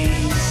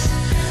face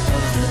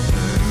of the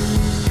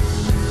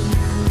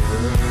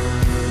earth?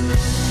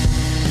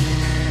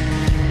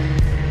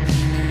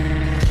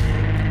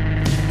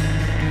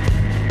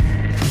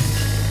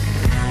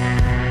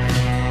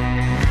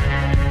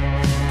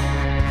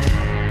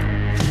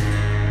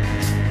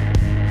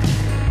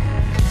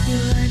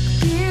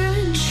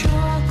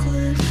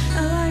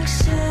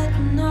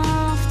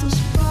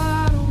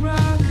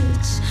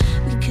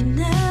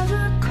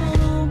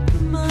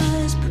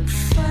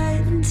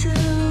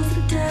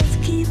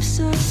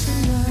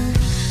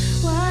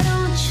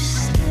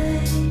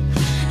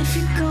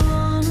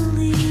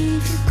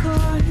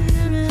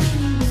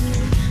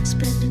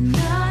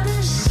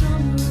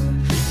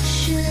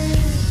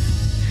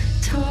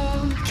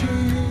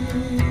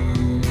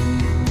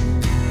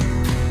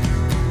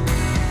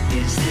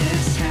 Is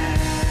this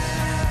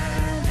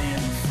having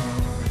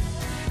fun?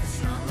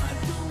 It's not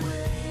like the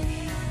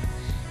way.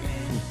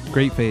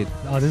 Great fade.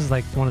 Oh, this is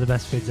like one of the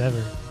best fades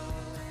ever.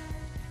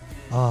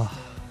 Oh,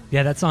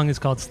 yeah, that song is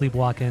called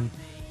Sleepwalkin'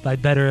 by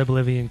Better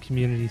Oblivion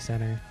Community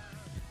Center,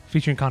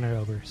 featuring Connor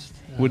Oberst.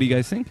 What do you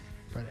guys think?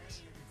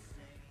 Brothers.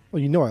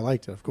 Well, you know I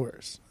liked it, of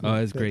course. Oh,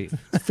 it's great.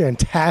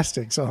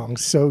 Fantastic song,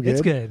 so good.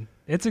 It's good.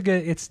 It's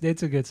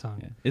a good song.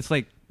 Yeah. It's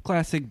like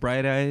classic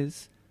Bright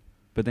Eyes,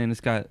 but then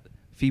it's got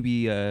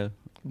Phoebe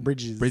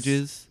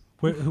Bridges.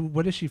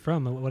 What is she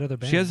from? What other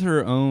band? She has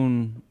her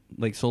own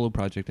like solo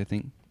project, I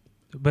think.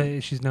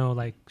 But she's no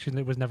like she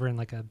was never in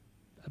like a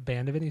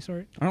band of any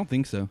sort. I don't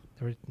think so.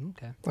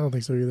 Okay. I don't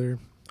think so either.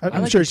 I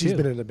I'm like sure it she's too.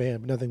 been in a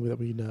band, but nothing that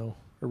we know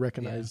or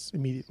recognize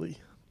immediately.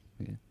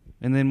 Yeah.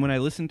 And then when I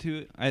listened to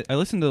it, I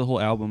listened to the whole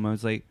album. I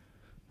was like,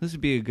 this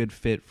would be a good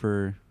fit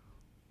for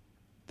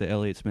the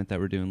Elliott Smith that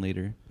we're doing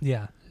later.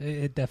 Yeah,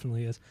 it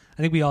definitely is.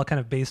 I think we all kind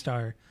of based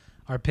our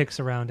picks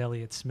around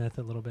Elliott Smith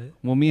a little bit.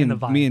 Well, me And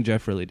and the vibe. me and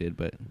Jeff really did,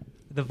 but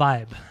The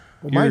vibe.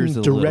 Well, mine Yours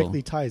a directly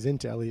little. ties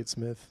into Elliott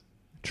Smith.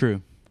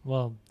 true.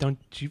 Well, don't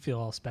you feel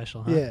all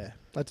special, huh? Yeah,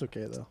 that's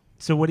okay though.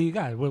 So what do you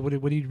got? What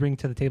do you bring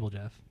to the table,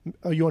 Jeff?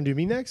 Oh, you want to do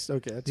me next?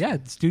 Okay. That's Yeah,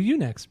 let's do you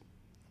next.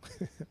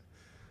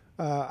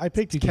 I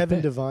picked Did you Kevin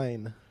pick?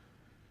 Devine.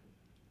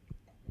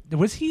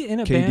 Was he in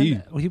a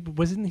KD. band?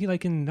 Wasn't he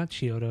like in not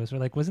Chiodos or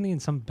like wasn't he in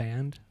some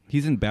band?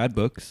 He's in Bad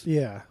Books.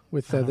 Yeah,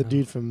 with I don't the know.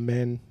 dude from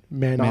Manchester.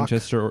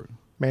 Manchester.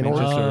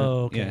 Manchester.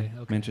 Oh, okay,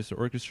 Yeah, okay. Manchester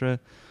Orchestra.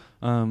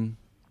 Well,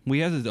 he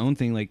has his own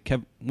thing. Like,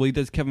 he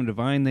does Kevin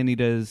Devine, then he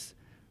does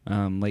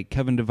like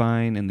Kevin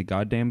Devine and the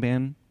Goddamn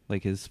Band,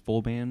 like his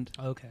full band.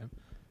 Okay.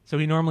 So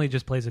he normally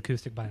just plays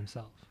acoustic by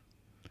himself.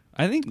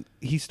 I think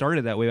he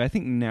started that way. I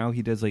think now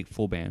he does like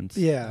full bands.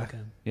 Yeah. Okay.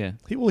 Yeah.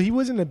 He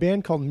was in a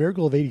band called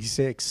Miracle of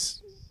 '86.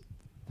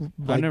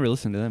 I've never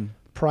listened to them.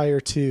 Prior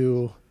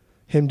to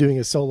him doing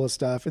his solo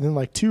stuff, and then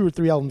like 2 or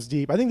 3 albums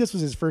deep. I think this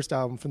was his first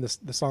album. From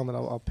the song that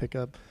I'll pick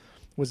up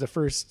was the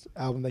first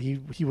album that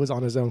he was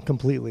on his own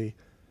completely.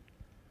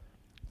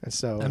 And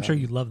so I'm sure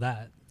you love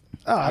that.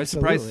 Oh, I was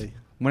surprised absolutely.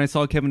 when I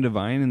saw Kevin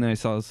Devine and then I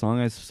saw the song.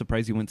 I was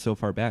surprised he went so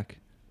far back.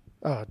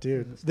 Oh,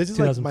 dude, this is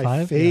like my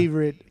 2005?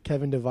 favorite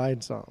Kevin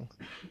Devine song.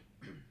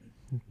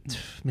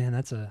 Man,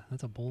 that's a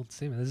bold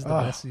statement. This is the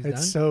Oh, best he's it's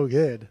done. so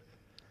good.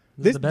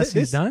 This is the best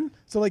he's done.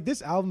 So like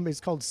this album is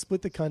called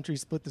Split the Country,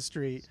 Split the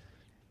Street.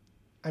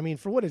 I mean,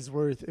 for what it's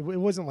worth, it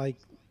wasn't like,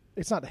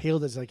 it's not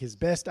hailed as like his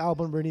best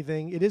album or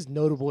anything. It is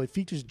notable. It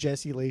features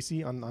Jesse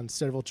Lacey on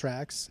several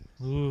tracks.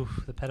 Ooh,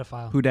 the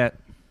pedophile. Who dat?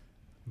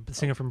 The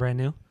singer from Brand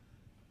New.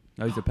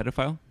 Oh, he's a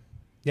pedophile?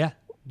 Yeah,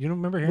 you don't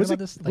remember hearing Was about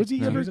this? Like, was he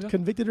 2 ever years ago?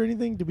 convicted or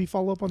anything? Did we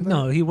follow up on that?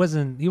 No, he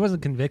wasn't. He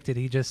wasn't convicted.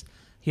 He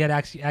had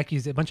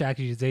a bunch of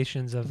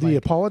accusations of. Did he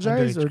like,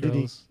 apologize underage or did he?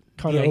 girls.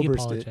 Connor Yeah, he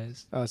Oberst did.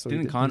 apologized. So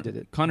Didn't he did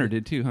it. Connor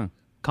did too, huh?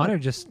 Connor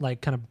just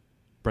like kind of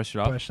Brushed it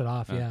off. brushed it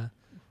off. Oh. Yeah,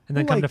 and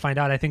then Well, come to like- find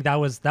out, I think that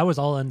was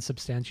all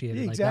unsubstantiated.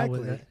 Yeah, Like,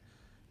 exactly.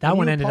 that When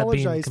one you ended up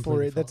being apologize for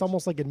completely it. That's false.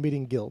 almost like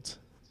admitting guilt.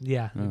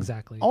 Yeah, Oh.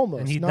 exactly.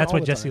 Almost. And not that's all what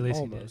the Jesse time, Lacey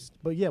almost.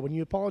 But yeah, when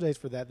you apologize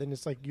for that, then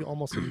it's like you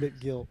almost admit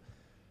guilt.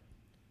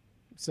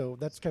 So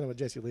that's kind of what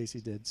Jesse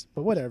Lacey did.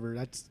 But whatever,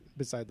 that's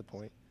beside the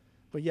point.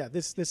 But yeah,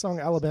 this song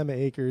Alabama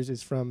Acres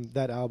is from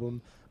that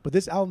album. But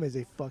this album is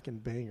a fucking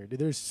banger, dude.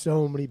 There's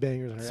so many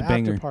bangers on It's it. a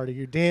banger. After Party,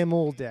 You're Damn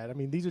Old Dad. I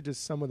mean, these are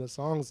just some of the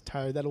songs,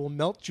 Tyler, that will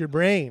melt your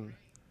brain. did.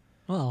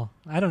 Well,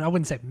 I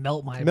wouldn't say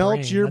melt my brain.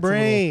 Melt your That's a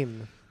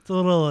brain. It's a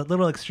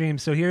little extreme.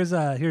 So here's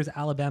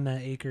Alabama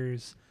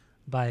Acres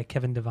by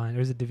Kevin Devine.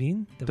 Or is it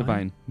Devine?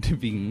 Divine.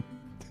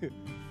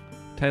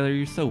 Tyler,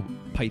 you're so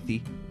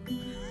pithy.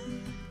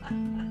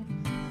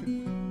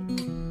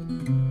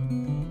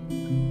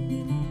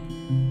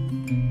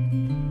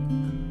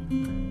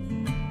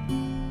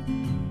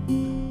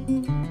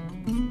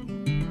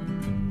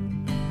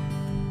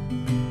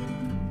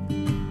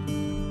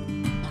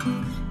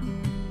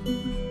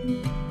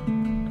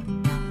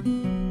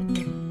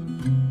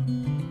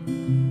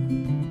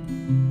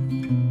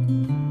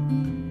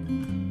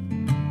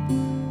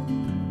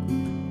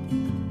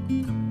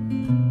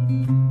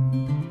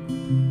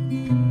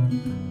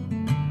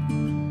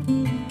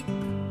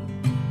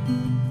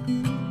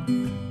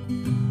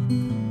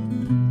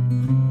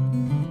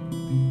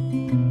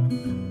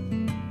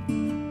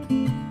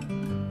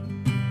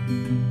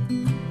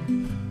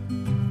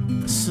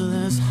 So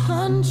there's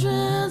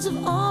hundreds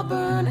of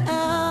Auburn,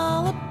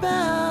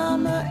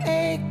 Alabama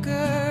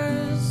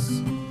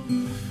acres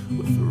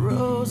with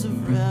rows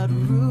of red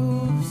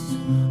roofs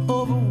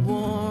over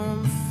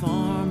warm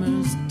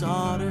farmers'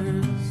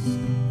 daughters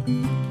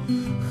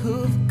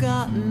who've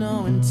got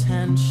no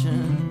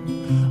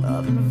intention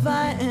of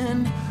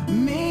inviting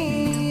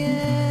me in.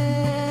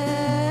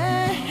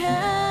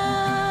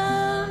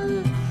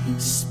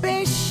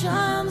 Space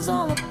shines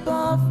all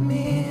above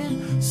me,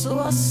 so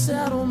I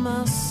settle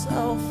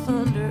myself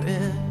under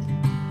it.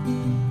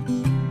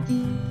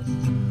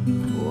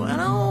 When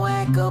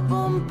I wake up,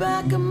 I'm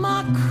back in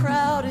my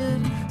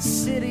crowded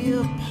city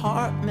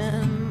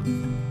apartment.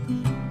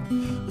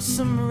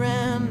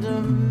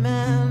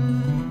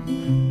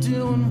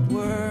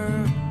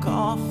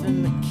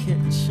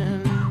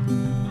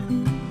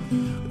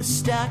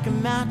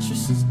 stacking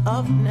mattresses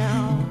up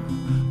now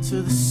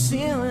to the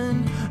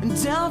ceiling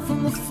and down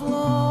from the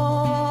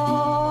floor.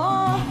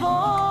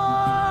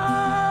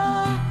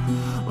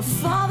 My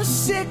father's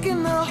sick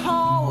in the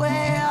hallway,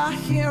 I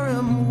hear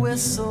him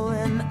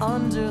whistling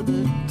under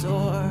the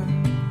door.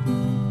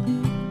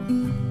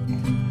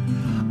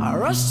 I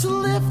rush to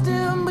lift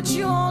him, but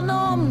you all know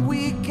I'm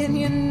weak, and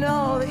you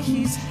know that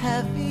he's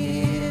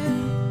heavy.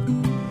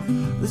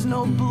 There's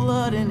no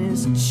blood in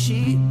his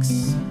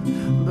cheeks,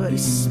 but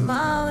he's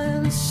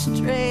smiling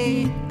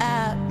straight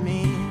at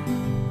me.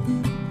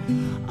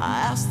 I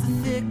asked the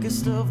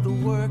thickest of the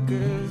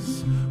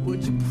workers,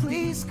 would you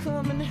please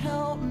come and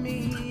help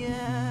me?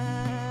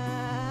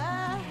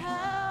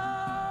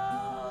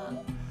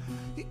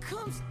 He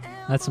comes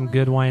out. That's some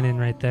good whining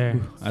right there.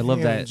 I love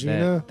Yeah,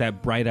 Gina.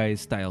 that Bright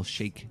Eyes style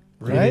shake,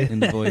 Right? in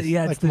the voice.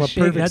 Yeah, it's Like the from a shake.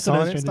 Perfect That's what I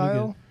was Sonnet trying to do.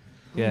 style.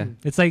 Yeah.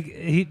 It's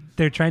like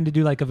they're trying to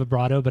do like a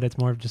vibrato, but it's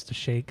more of just a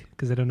shake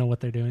because they don't know what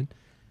they're doing.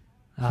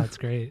 Oh, it's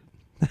great.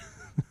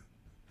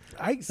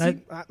 I see.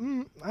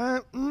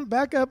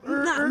 Back up.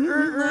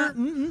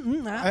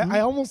 I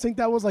almost think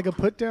that was like a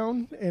put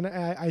down, and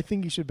I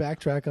think you should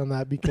backtrack on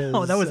that because.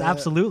 Oh, that was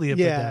absolutely a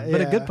put yeah, down,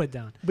 but a yeah. good put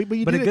down. But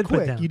you But a did good it put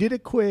quick. down. You did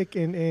it quick,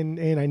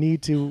 and I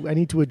need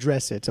to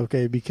address it,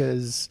 okay?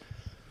 Because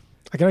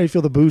I can already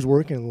feel the booze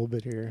working a little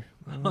bit here.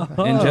 And I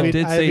Jeff mean,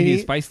 did I say haven't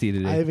he's eat- feisty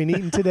today. I haven't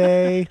eaten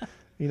today.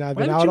 You know, I've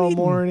Why been haven't out you all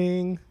eaten?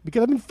 morning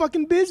because I've been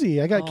fucking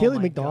busy. I got Oh Kaylee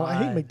my McDonald's. I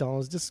hate God.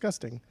 McDonald's. It's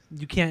disgusting.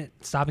 You can't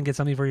stop and get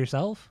something for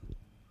yourself.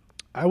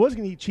 I was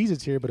gonna eat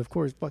Cheez-Its here, but of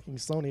course, fucking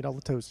Sloan ate all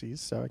the Toasties,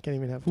 so I can't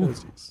even have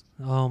Toasties.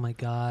 Oh my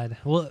God.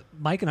 Well,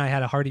 Mike and I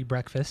had a hearty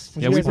breakfast.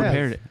 What'd yeah, you we guys have?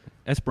 prepared it.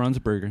 Esperanza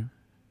Burger.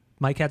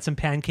 Mike had some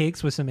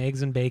pancakes with some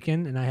eggs and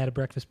bacon, and I had a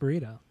breakfast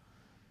burrito.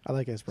 I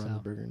like Esperanza So.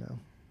 Burger now.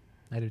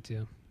 I do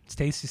too. It's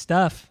tasty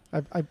stuff.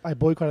 I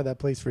boycotted that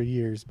place for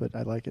years, but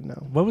I like it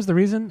now. What was the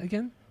reason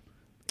again?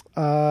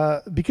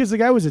 Because the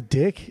guy was a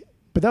dick,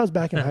 but that was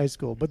back in high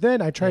school. But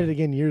then I tried Yeah. it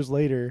again years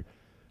later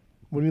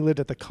when we lived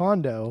at the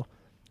condo,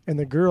 and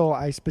the girl,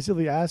 I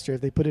specifically asked her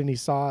if they put any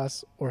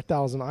sauce or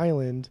Thousand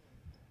Island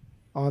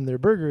on their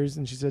burgers,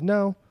 and she said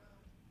no.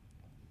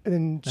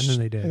 And then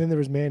they did. And then there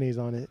was mayonnaise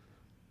on it.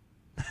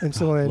 And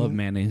so then Love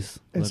mayonnaise.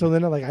 And Love so it.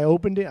 then I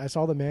opened it, I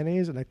saw the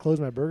mayonnaise, and I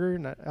closed my burger,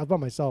 and I was by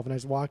myself, and I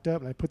just walked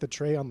up, and I put the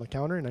tray on the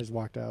counter, and I just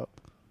walked out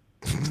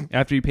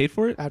After you paid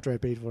for it? after I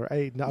paid for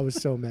it. I was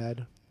so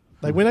mad.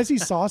 Like when I see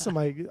sauce on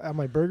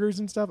my burgers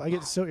and stuff, I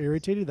get so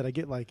irritated that I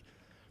get like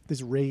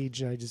this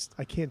rage, and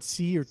I can't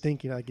see or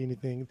think like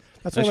anything.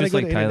 That's why That's when I just go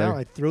like to In-N-Out, Tyler.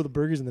 I throw the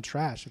burgers in the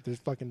trash if there's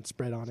fucking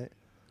spread on it.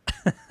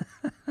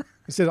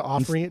 Instead of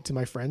offering it to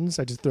my friends,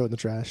 I just throw it in the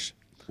trash.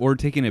 Or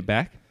taking it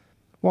back?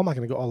 Well, I'm not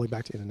going to go all the way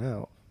back to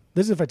In-N-Out.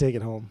 This is if I take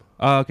it home.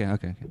 Oh,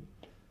 okay.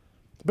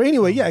 But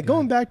anyway, yeah,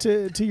 going back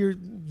to your,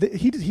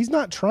 he's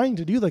not trying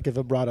to do like a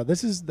vibrato.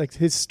 This is like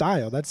his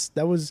style.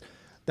 That was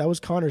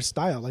Connor's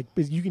style. Like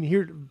you can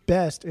hear it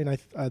best in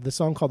the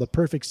song called "The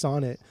Perfect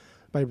Sonnet"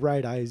 by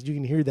Bright Eyes. You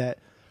can hear that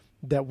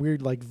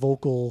weird like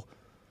vocal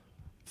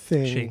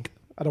thing. Shake.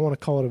 I don't want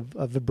to call it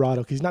a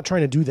vibrato because he's not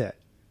trying to do that.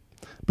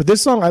 But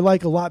this song I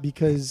like a lot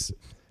because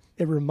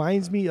it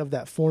reminds me of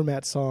that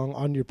Format song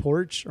 "On Your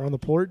Porch" or "On the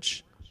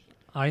Porch,"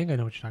 I think I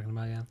know what you're talking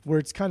about. Yeah. where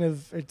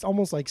it's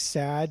almost like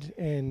sad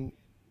and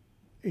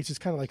it's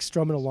just kind of like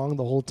strumming along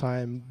the whole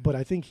time. But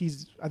I think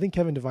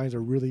Kevin Devine's a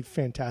really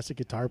fantastic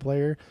guitar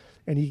player,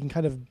 and he can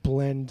kind of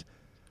blend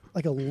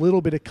like a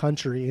little bit of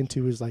country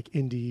into his like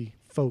indie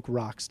folk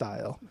rock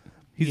style.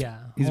 He's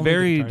all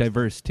very the guitars.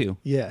 diverse too.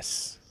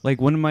 Yes.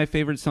 Like one of my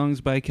favorite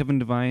songs by Kevin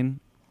Devine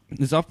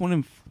is off one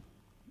of.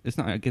 It's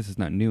not. I guess it's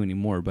not new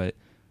anymore, but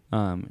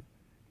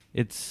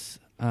it's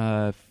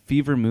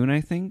Fever Moon.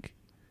 I think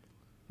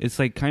it's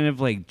like kind of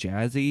like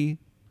jazzy,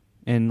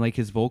 and like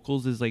his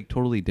vocals is like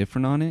totally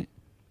different on it.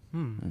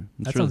 It's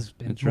That really- sounds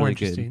it's more really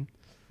good. interesting.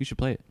 You should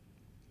play it.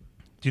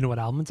 Do you know what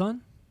album it's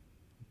on?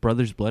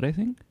 Brothers Blood, I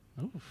think.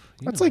 Oof,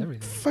 you That's know like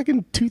everything.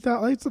 fucking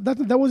 2000.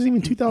 That wasn't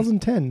even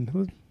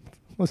 2010.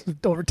 Was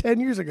over 10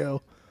 years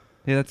ago.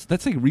 Yeah,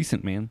 that's like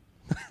recent, man.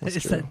 That's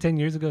Is true. that 10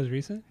 years ago is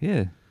recent?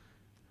 Yeah,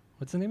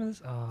 What's the name of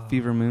this? Oh.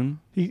 Fever Moon.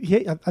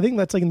 I think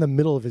that's like in the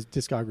middle of his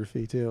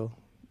discography too.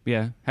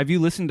 Yeah. Have you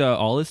listened to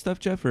all his stuff,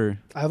 Jeff? Or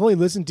I've only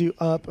listened to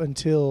up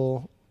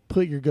until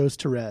 "Put Your Ghost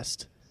to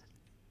Rest."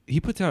 he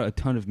puts out a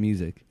ton of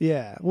music.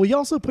 Yeah. Well, he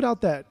also put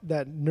out that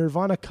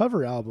Nirvana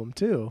cover album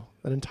too.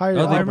 An entire. Oh,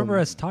 album. they I remember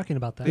us talking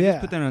about that. Yeah.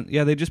 Put that on.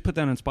 Yeah, they just put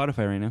that on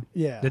Spotify right now.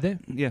 Yeah. Did they?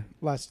 Yeah,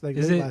 Last Is late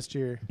it- last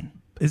year.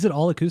 Is it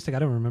all acoustic? I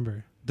don't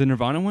remember. the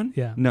Nirvana one.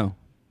 Yeah. No,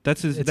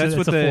 that's his. It's That's a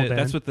what full the. band.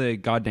 That's what the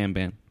goddamn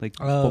band. Like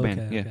Oh, full okay,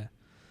 band. Yeah. okay.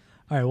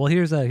 All right. Well,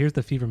 here's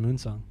the Fever Moon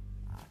song.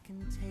 I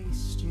can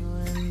taste you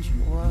and you're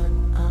what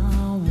I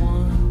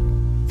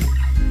want,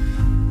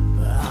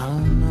 but I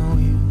don't know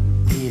you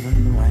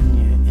even when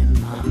you're in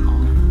my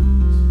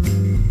arms.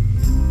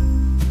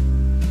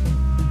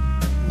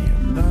 Near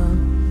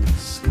burnt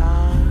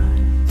sky,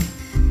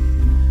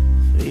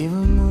 fever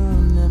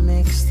moon that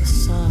makes the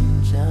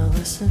sun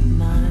jealous at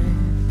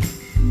night.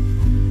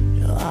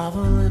 Your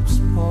lava lips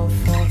pour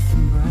forth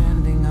from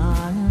branding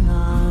iron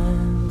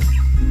eyes.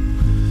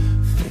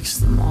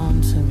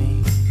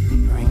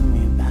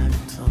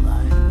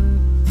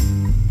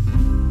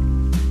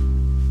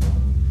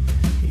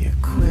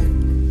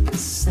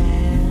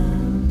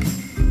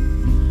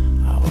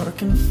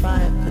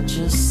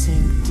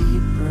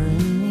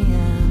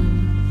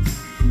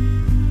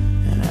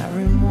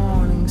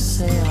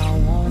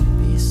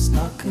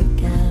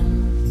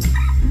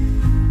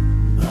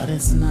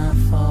 it's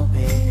nightfall,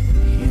 babe,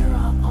 here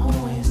I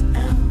always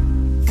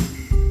am.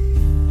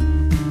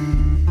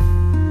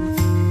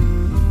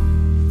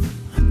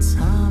 I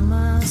tie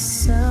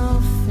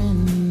myself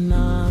in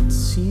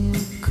knots, you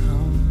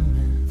come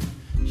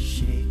and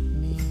shake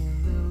me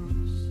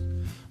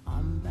loose.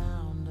 I'm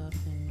bound up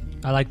in you.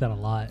 I like that a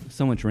lot.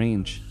 So much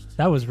range,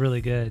 That was really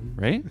good.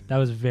 right? That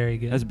was very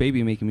good. That's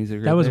baby making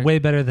music. that right was there. way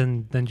better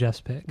than Jeff's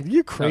pick.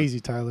 You're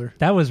crazy, Tyler.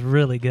 That was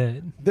really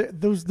good.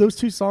 Those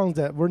two songs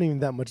that weren't even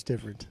that much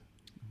different.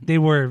 They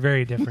were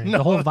very different.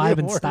 the whole No, vibe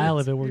they and style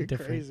weren't. of it were You're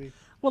different. Crazy.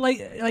 Well,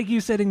 like you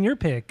said in your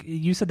pick,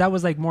 you said that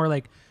was like more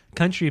like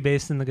country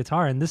based in the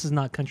guitar, and this is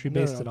not country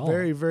based at all.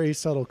 Very, very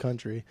subtle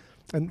country.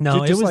 And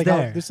No, it was like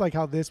there. just like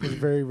how this was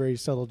very, very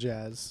subtle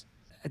jazz.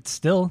 It's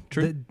still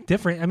True.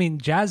 different. I mean,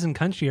 jazz and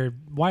country are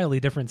wildly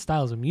different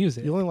styles of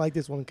music. You only like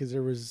this one because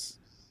there was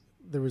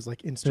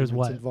like instruments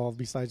what? involved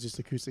besides just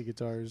acoustic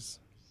guitars.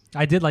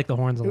 I did like the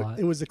horns a lot.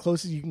 It was the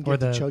closest you can Or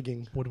get to the-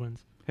 chugging. Woodwinds.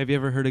 Have you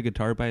ever heard a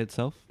guitar by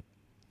itself?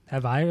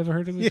 Have I ever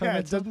heard of guitar? Yeah, by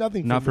it does itself?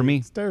 nothing. Not for me.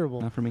 It's terrible.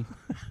 Not for me.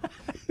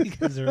 You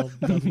guys are all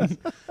dummies.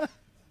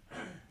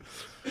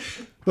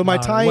 But my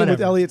tie-in with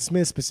whatever. Elliott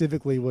Smith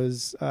specifically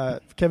was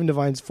Kevin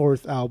Devine's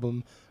fourth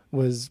album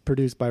was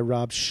produced by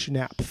Rob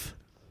Schnapf.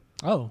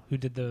 Oh, who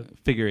did the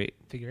Figure 8.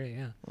 figure 8?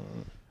 Yeah.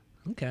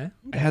 Okay.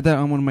 I had that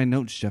on one of my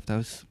notes, Jeff. That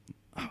was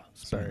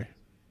Sorry.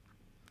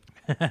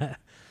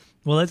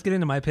 Well, let's get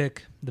into my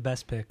pick, the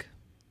best pick.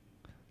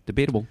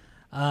 debatable.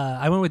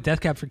 I went with Death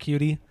Cab for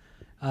Cutie.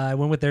 I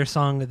went with their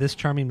song "This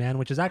Charming Man,"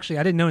 which is actually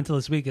I didn't know until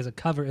this week is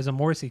a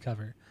Morrissey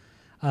cover,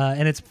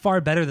 and it's far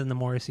better than the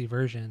Morrissey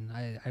version,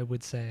 I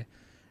would say.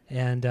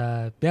 And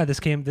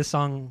this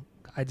song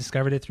I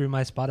discovered it through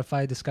my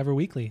Spotify Discover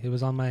Weekly. It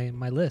was on my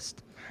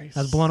list. Nice.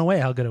 I was blown away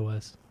how good it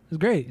was. It was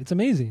great. It's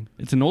amazing.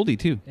 It's an oldie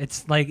too.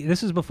 It's like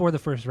this was before the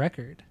first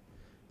record,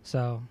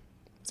 so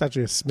It's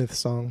actually a Smith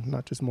song,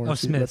 not just Morrissey. oh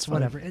That's Smith's fine.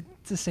 whatever.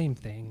 It's the same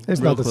thing. It's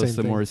Real not the close same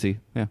to thing. Morrissey.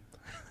 Yeah.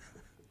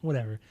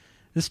 Whatever.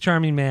 This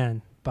Charming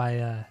Man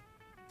by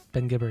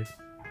Ben Gibbard.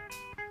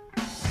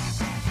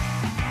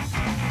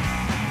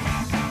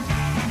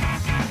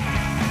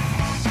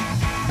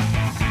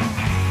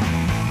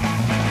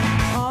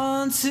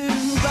 On two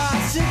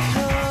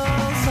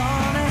bicycles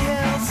on a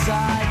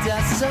hillside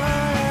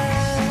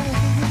desolate.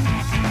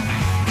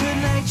 Could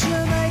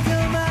nature make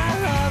a man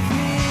of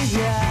me?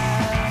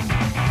 Yeah.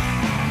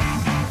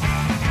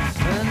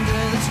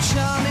 Under this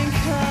charming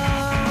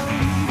calm,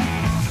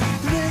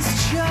 this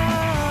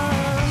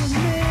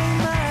charming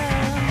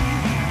man.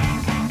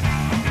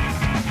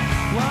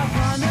 While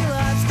ponder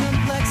life's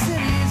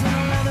complexities when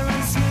the leather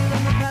and smooth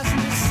on the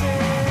passenger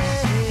seat.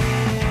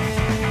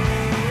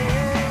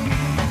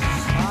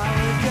 I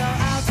would go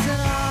out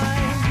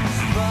tonight,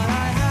 but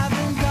I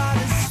haven't got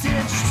a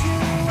stitch to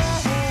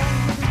wear.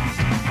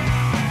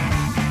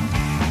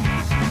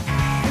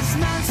 This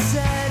man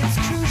said it's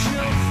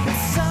crucial that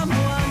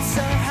someone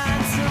so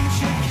handsome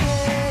should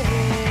care.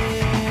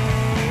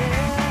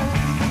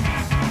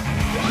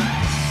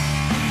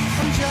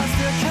 I'm just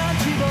a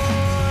country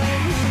boy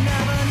who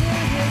never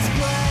knew his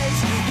place.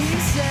 He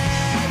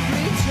said,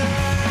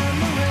 return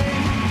the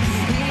ring.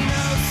 He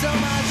knows so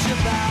much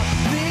about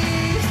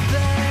these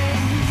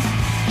things.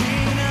 He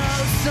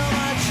knows so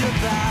much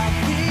about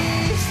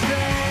these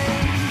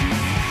things.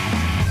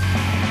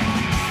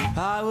 I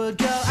would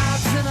go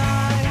out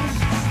tonight,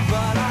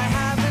 but I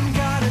haven't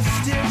got a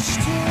stitch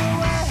to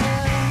wear.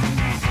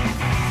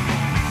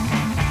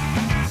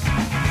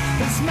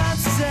 This man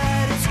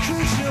said it's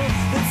crucial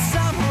that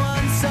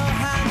someone so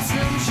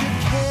handsome should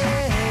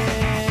care.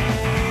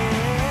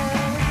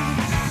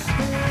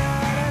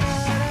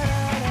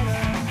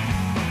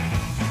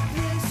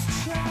 This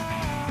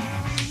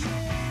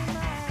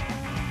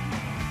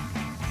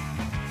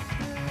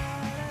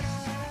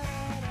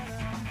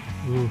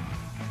Ooh,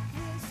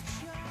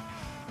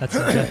 that's a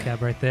Death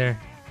Cab right there.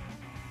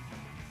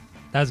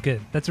 That was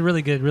good. That's a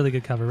really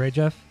good cover, right,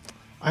 Jeff?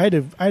 I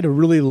had a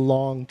really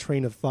long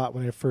train of thought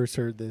when I first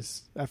heard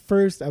this. At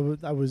first, I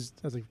was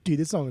like, dude,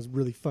 this song is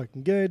really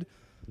fucking good.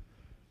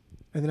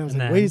 And then I was And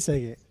like, then- wait a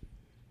second,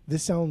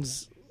 this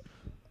sounds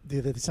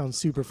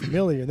super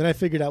familiar. And then I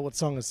figured out what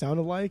song it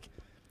sounded like,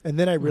 and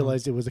then I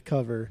realized it was a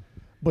cover.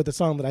 But the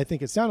song that I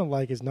think it sounded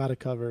like is not a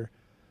cover.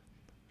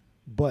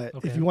 But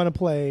Okay. if you want to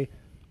play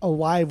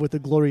 "Alive with the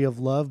Glory of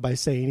Love" by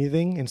Say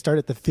Anything and start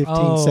at the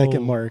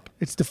 15-second mark,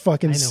 it's the I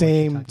fucking know what you're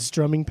same talking-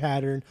 strumming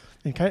pattern,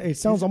 and it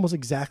sounds almost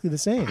exactly the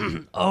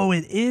same. Oh,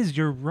 it is.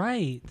 You're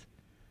right.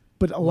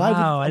 But Alive,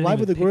 Wow, I didn't Alive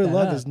with the even Glory pick of that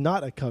Love up. is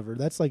not a cover.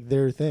 That's like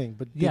their thing.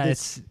 But Yeah,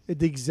 it's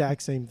the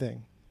exact same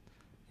thing.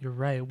 You're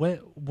right.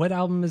 What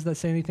album is that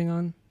Say Anything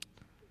on?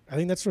 I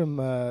think that's from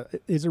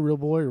Is a Real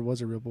Boy or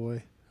Was a Real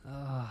Boy.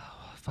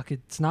 Fuck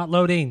it. It's not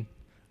loading.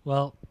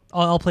 Well,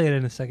 I'll play it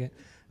in a second.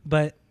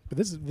 But But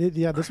this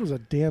was a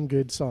damn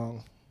good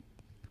song.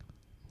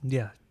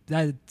 yeah,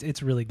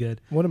 it's really good.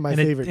 One of my And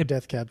it- favorite it-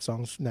 Death Cab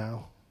songs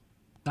now.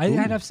 I'd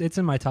have it's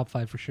in my top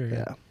 5 for sure.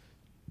 Yeah.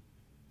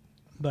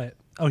 But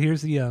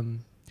here's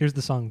the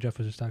song Jeff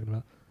was just talking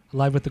about.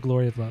 Alive with the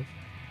Glory of Love.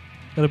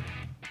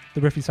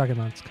 The riff he's talking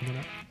about is coming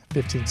up.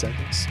 15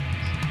 seconds.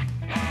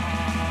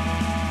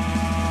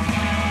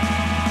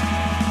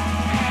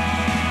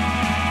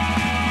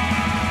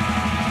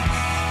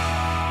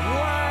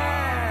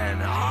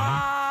 When I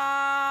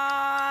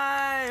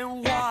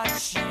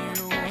watch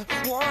you,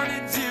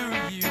 wanna do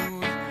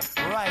you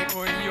right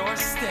where you're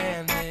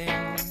standing.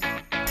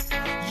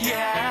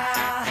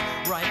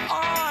 Yeah, right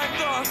on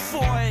the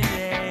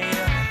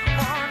foyer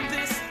on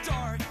this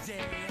dark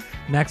day.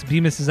 Max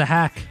Bemis is a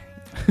hack.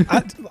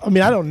 I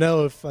mean, I don't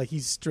know if like he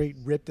straight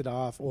ripped it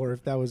off or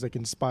if that was like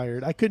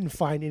inspired. I couldn't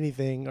find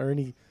anything or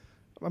any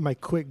on my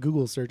quick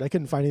Google search. I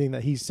couldn't find anything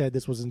that he said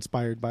this was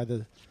inspired by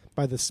the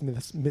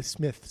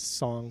Smith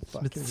song.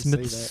 Fuck, I can't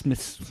even say that.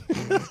 Smith.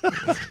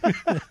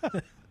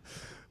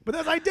 But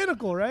that's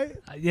identical, right?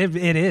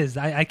 It is.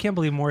 I can't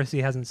believe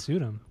Morrissey hasn't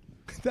sued him.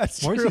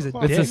 That's Morrissey's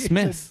true. a dick. It's a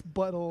Smith.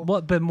 Butthole.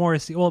 Well, but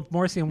Morrissey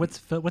and what's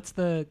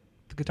the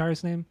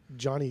guitarist's name?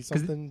 Johnny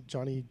something.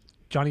 Johnny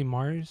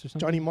Mars or something?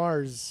 Johnny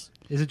Mars.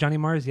 Is it Johnny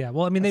Mars? Yeah.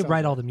 Well, I mean, That they sounds write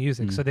right. all the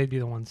music, Mm. so they'd be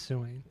the ones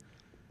suing.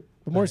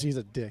 But Morrissey's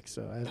a dick,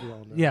 so as we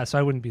all know. Yeah, so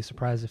I wouldn't be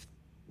surprised if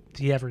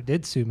he ever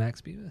did sue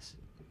Max Bemis.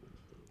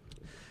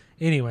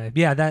 Anyway,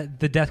 yeah,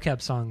 the Death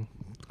Cab song,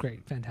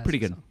 great, fantastic. Pretty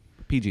good. song.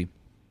 PG.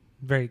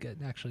 Very good,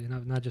 actually.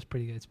 Not just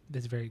pretty good.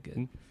 It's very good.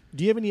 Mm.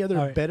 Do you have any other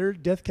All right. better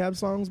Death Cab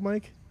songs,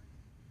 Mike?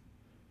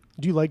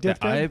 Do you like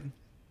Death Cab?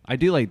 I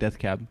do like Death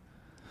Cab.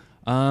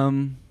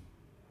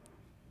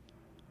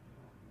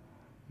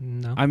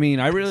 No. I mean,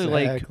 I really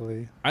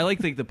Exactly.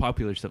 like the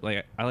popular stuff.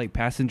 Like I like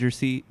Passenger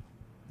Seat.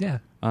 yeah.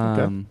 What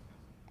are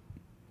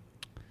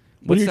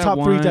what's your that top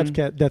three one?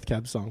 Death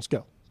Cab songs?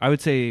 Go. I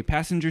would say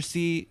Passenger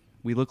Seat.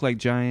 We Look Like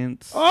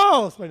Giants.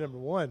 Oh, that's my number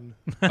one.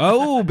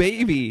 Oh,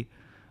 baby.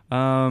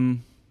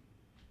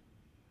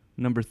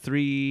 Number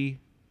 3.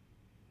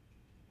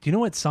 Do you know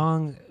what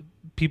song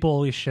people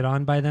always shit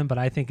on by them, but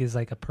I think is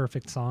like a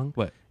perfect song?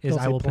 What? Is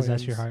Don't I Say Will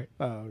Possess Planes. Your Heart.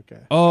 Oh,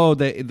 okay. Oh,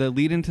 the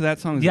lead into that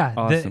song is Yeah,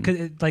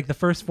 awesome. like the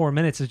first 4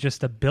 minutes is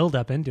just a build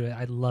up into it.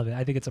 I love it.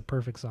 I think it's a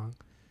perfect song.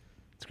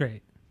 It's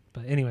great.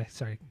 But anyway,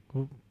 sorry.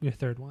 Your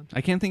third one.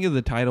 I can't think of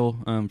the title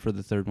for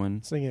the third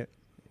one. Sing it.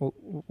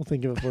 We'll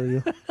think of it for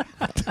you.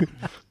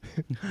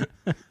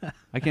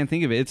 I can't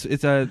think of it.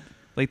 It's a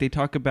like they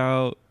talk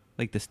about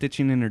like the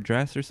stitching in her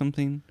dress or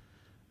something.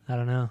 I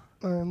don't know.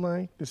 I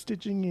like the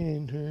stitching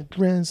in her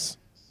dress.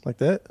 Like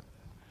that?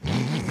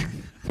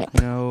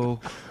 No.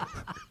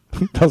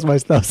 that was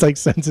like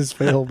senses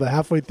fail, but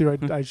halfway through I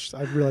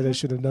realized I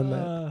should have done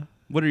that.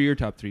 What are your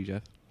top 3,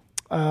 Jeff?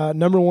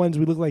 Number 1 is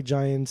We Look Like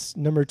Giants.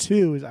 Number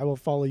 2 is I Will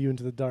Follow You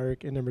Into the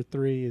Dark. And number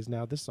 3 is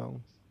now this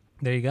song.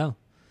 There you go.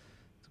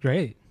 It's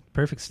great.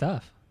 Perfect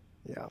stuff.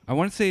 Yeah. I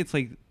want to say it's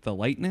like The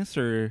Lightness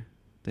or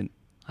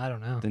I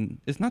don't know.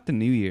 it's not The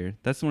New Year.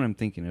 That's the one I'm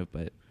thinking of,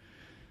 but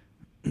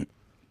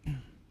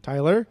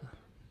Tyler,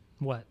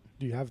 What?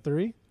 do you have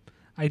 3?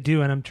 I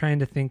do, and I'm trying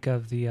to think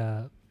of the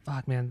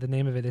the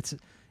name of it.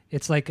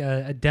 It's like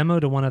a demo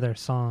to one of their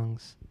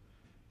songs.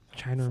 I'm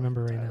trying to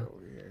remember right now.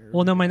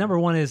 Well, no, my number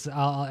 1 is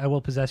I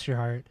Will Possess Your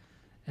Heart,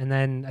 and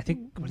then I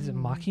think what is it,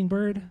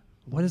 Mockingbird?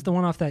 What is the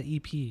one off that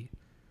EP?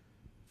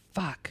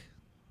 Fuck,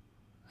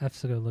 I have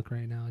to go look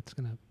right now. It's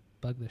gonna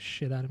bug the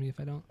shit out of me if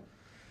I don't.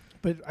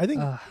 But I think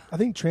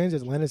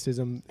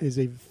Transatlanticism is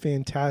a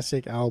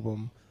fantastic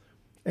album.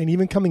 And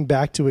even coming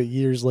back to it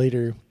years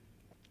later,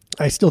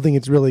 I still think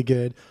it's really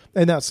good.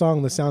 And that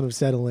song, The Sound of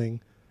Settling,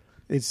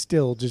 it's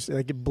still just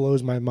like it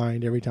blows my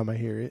mind every time I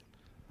hear it.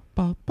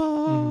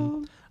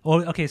 Oh,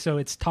 okay. So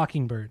it's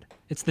Talking Bird.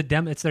 It's the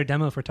demo. It's their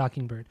demo for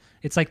Talking Bird.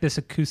 It's like this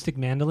acoustic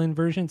mandolin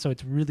version, so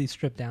it's really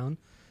stripped down,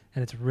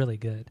 and it's really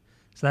good.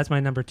 So that's my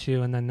number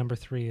 2, and then number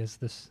 3 is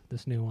this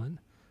new one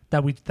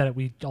that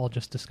we all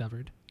just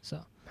discovered.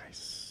 So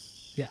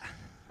Nice. yeah,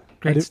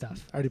 great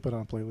stuff. I already put it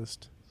on a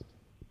playlist.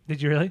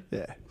 Did you really?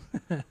 Yeah.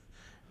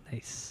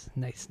 Nice.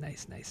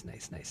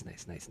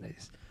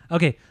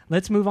 Okay,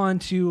 let's move on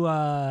to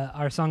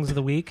our songs of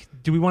the week.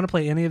 Do we want to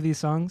play any of these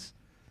songs?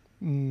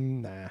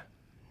 Nah.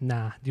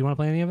 Nah. Do you want to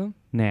play any of them?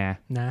 nah.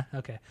 Nah.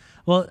 Okay.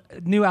 Well,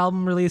 new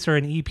album release, or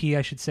an EP,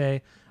 I should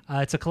say.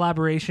 It's a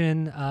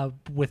collaboration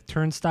with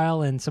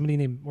Turnstile and somebody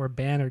named, or a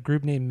band or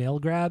group named Mail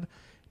Grab.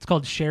 It's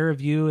called Share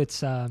of You. It's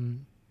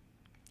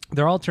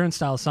they're all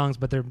Turnstile songs,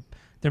 but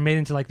they're made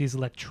into like these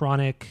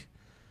electronic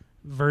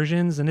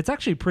versions, and it's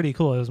actually pretty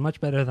cool. It was much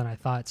better than I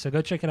thought. So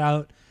go check it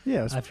out. Yeah,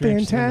 it was If you're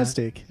interested in that.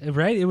 fantastic.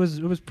 Right? It was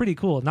pretty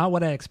cool. Not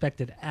what I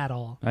expected at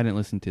all. I didn't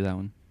listen to that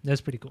one. It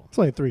was pretty cool. It's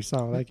only 3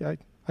 songs.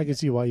 I can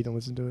see why you don't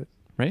listen to it.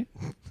 Right?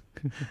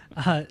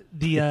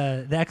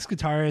 The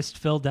ex-guitarist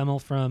Phil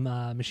Demmel from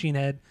Machine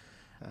Head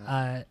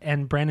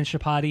and Brandon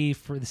Chapati,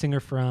 for the singer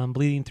from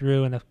Bleeding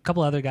Through, and a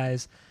couple other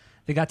guys,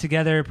 they got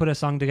together, put a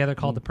song together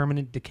called The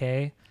Permanent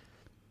Decay.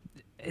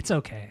 It's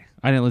okay.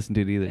 I didn't listen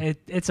to it either.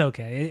 It's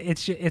okay.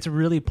 It's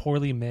really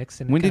poorly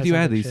mixed. And it When kinda did you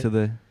sounds add like these shit. to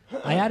the...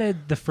 I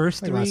added the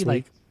first Like 3 last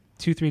like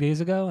week. 2-3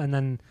 days ago, and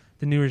then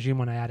the new regime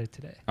one I added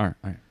today. All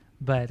right.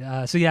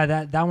 But so yeah,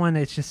 that one,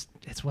 it's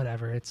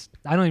whatever.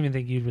 I don't even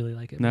think you'd really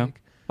like it. No?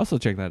 Mike. Also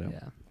check that out.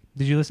 Yeah.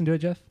 Did you listen to it,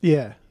 Jeff?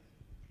 Yeah.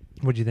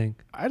 What'd you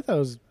think? I thought it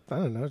was I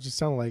don't know. It just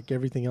sounded like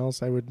everything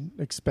else I would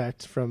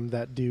expect from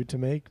that dude to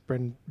make.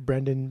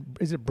 Brendan,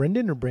 is it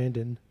Brendan or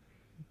Brandon?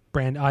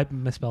 I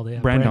misspelled it. Yeah.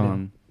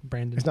 Brandon.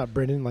 Brandon. It's not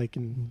Brendan like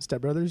in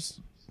Step Brothers.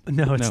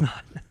 No, it's No.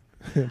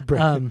 not.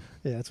 Brandon.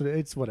 Yeah, that's what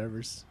it's.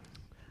 Whatever's.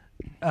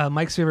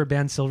 Mike's favorite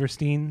band,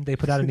 Silverstein, they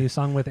put out a new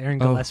song with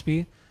Aaron Oh.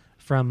 Gillespie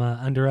from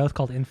Under Oath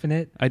called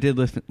Infinite. I did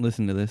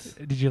listen to this.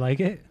 Did you like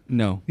it?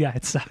 No. Yeah,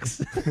 it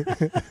sucks.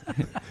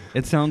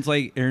 It sounds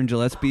like Aaron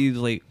Gillespie's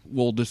like,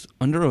 well, this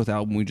Under Oath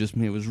album we just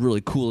made was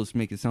really cool. Let's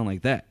make it sound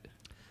like that.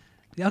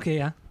 Yeah, okay,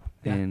 yeah.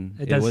 Yeah, And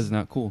it does- was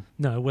not cool.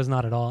 No, it was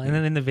not at all. And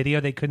then in the video,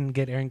 they couldn't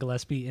get Aaron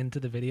Gillespie into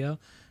the video,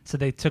 so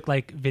they took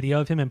like video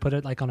of him and put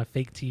it like on a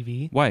fake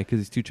TV. Why? Because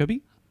he's too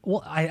chubby?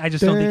 Well, I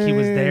just don't think he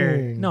was there.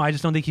 Dang. No, I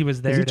just don't think he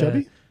was there Is he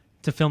chubby?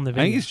 to film the I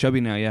video. think he's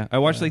chubby now, yeah. I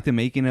watched Yeah. like the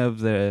making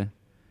of their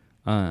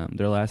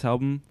last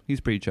album.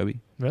 He's pretty chubby.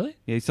 Really?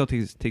 Yeah, he still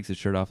takes his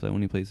shirt off though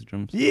when he plays the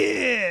drums.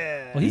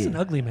 Yeah. Well, he's an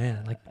ugly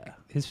man. Like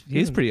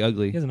He's pretty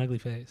ugly. He has an ugly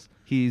face.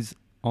 He's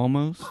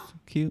almost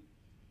cute.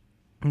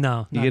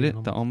 No, You not get even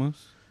it? The almost.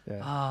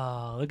 almost?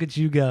 Yeah. Oh, look at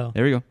you go.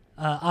 There we go.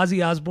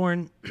 Ozzy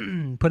Osbourne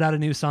put out a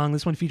new song.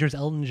 This one features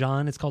Elton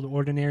John. It's called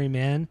 "Ordinary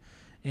Man,"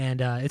 and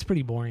it's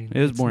pretty boring. It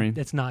is It's- boring.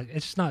 It's not.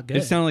 It's just not good.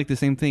 It sounded like the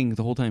same thing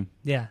the whole time.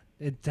 Yeah,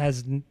 it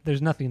has.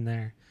 There's nothing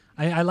there.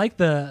 I like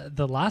the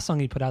last song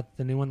he put out,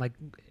 the new one, like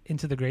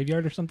 "Into the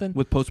Graveyard" or something.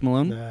 With Post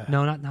Malone? Nah.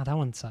 No, not that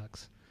one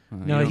sucks.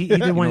 No, you he don't-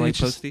 did you one. don't like It's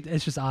just Posty?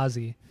 it's just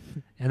Ozzy,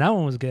 and that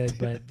one was good.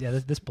 But yeah,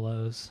 this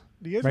blows.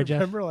 Do you guys Right, Jeff?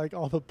 remember like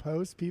all the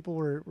posts people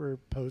were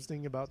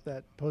posting about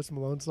that Post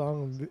Malone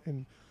song?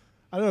 And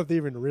I don't know if they're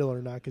even real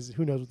or not because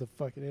who knows with the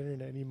fucking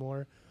internet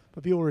anymore.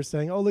 But people were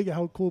saying, "Oh, look at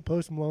how cool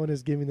Post Malone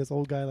is giving this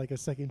old guy like a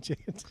second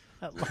chance."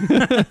 at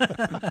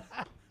life."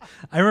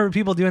 I remember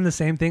people doing the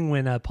same thing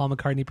when Paul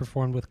McCartney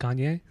performed with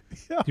Kanye.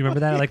 Do you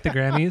remember that? Like the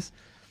Grammys.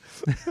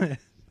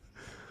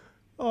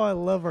 Oh, I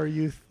love our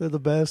youth. They're the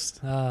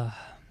best.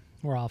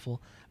 We're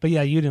awful. But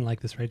yeah, you didn't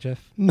like this, right,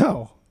 Jeff?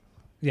 No,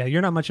 Yeah,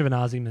 you're not much of an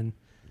Ozzy man.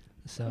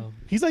 So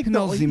he's like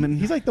No, Zeman.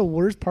 he's like the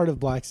worst part of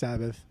Black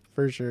Sabbath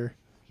for sure.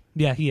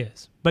 yeah, he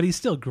is. But he's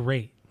still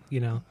great, you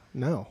know.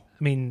 No,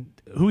 I mean,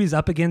 who he's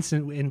up against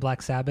in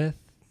Black Sabbath,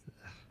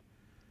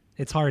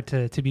 it's hard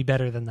to be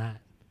better than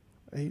that.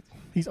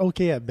 he's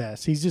okay at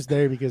best. He's just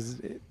there because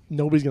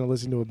nobody's gonna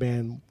listen to a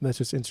band that's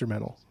just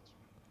instrumental.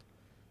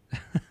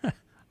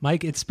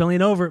 Mike, it's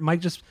spilling over. Mike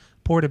just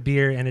poured a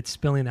beer and it's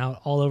spilling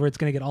out all over. It's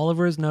going to get all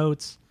over his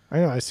notes. I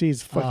know. I see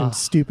his fucking Ah.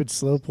 stupid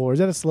slow pour. Is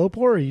that a slow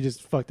pour, or you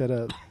just fucked that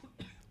up?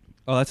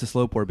 Oh, that's a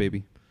slow pour,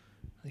 baby.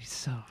 He's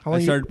so. How I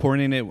long started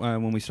pouring in it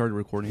when we started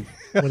recording.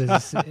 What is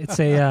this?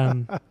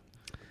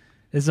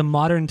 It's a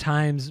Modern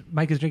Times.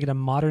 Mike is drinking a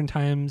Modern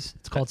Times.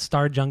 It's called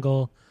Star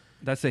Jungle.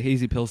 That's the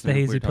hazy The pilsner.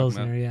 we hazy were talking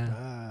about. Pilsner,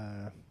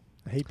 yeah.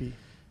 a hazy,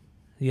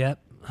 Yep.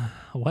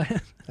 What?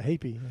 a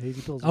hazy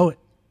pills. Oh,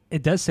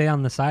 it does say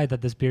on the side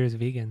that this beer is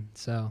vegan.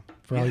 So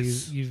for all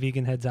Yes. you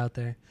vegan heads out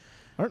there.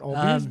 aren't all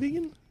beers um,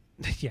 vegan?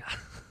 Yeah.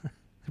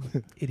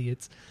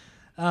 Idiots.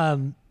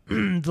 The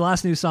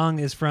last new song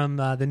is from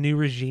The New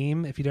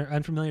Regime. If you're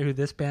unfamiliar who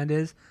this band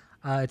is,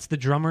 it's the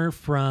drummer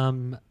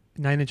from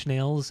Nine Inch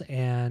Nails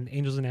and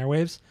Angels and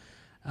Airwaves.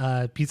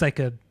 He's like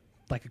a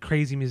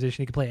crazy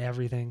musician. He can play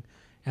everything.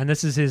 And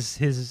this is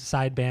his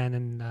side band,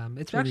 and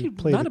it's Maybe actually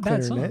play not the a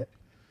bad song. clarinet?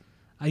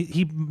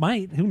 He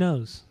might. Who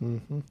knows?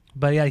 Mm-hmm.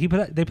 But yeah,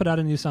 they put out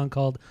a new song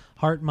called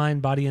 "Heart,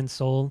 Mind, Body, and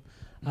Soul."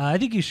 I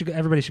think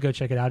everybody should go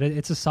check it out.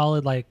 It's a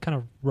solid like kind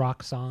of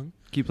rock song.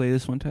 Can you play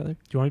this one, Tyler? Do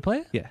you want me to play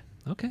it? Yeah.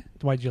 Okay.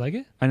 Why did you like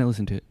it? I didn't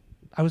listen to it.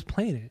 I was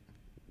playing it.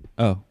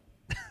 Oh.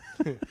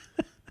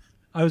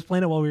 I was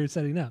playing it while we were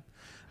setting up.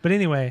 But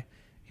anyway,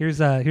 here's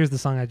the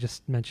song I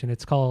just mentioned.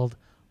 It's called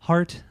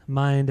 "Heart,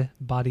 Mind,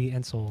 Body,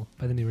 and Soul"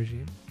 by The New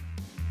Regime.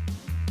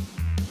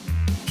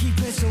 Keep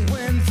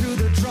pursuing through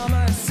the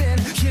drama and sin.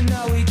 You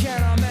know we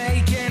cannot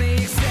make any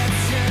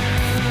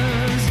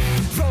exceptions.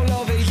 Roll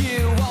over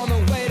you on the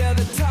way to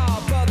the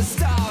top of the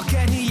stalk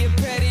and hear your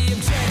petty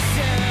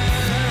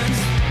objections.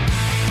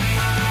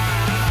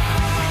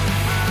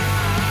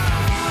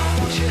 I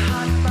want your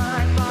heart,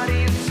 mind,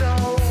 body, and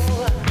soul.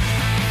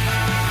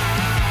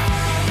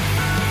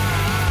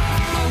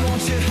 I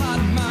want your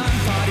heart, mind,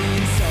 body,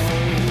 and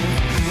soul.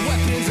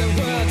 Weapons and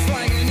words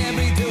flying in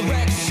every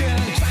direction,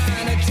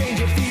 trying to change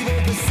your feeble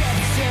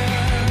perception.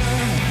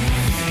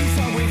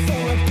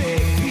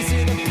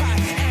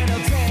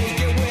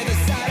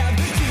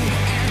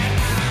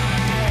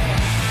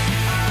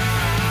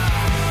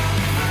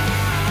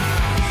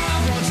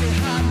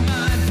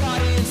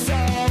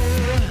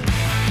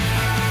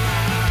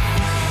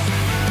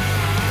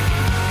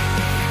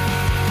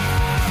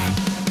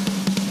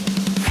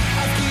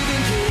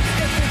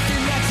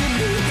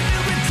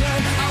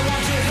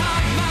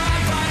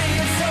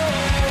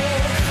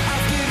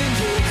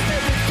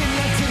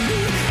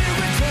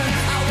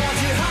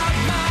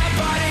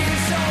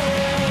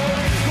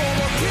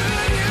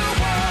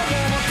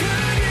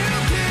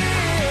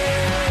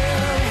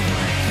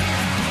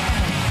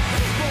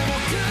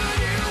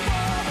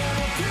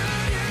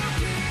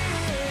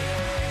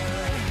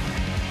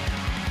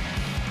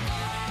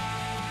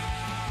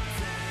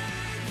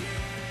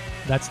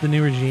 That's the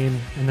New Regime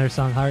and their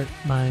song Heart,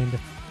 Mind,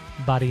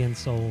 Body, and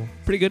Soul.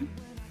 Pretty good.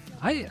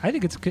 I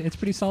think it's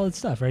pretty solid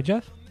stuff, right,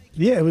 Jeff?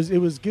 Yeah, it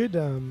was good.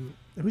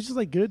 It was just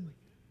like good,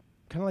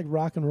 kind of like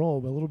rock and roll,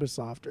 but a little bit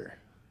softer.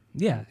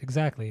 Yeah,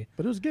 exactly.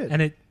 But it was good.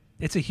 And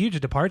it's a huge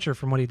departure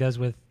from what he does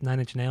with Nine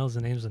Inch Nails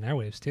and Angels and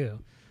Airwaves too,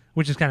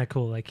 which is kind of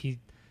cool. Like he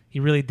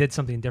really did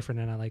something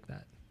different, and I like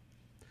that.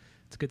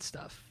 It's good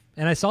stuff.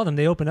 And I saw them;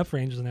 they opened up for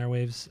Angels and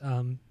Airwaves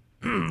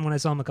when I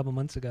saw him a couple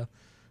months ago,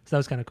 so that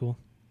was kind of cool.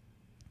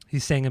 He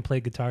sang and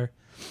played guitar.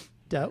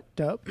 Dope.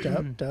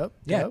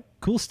 Yeah,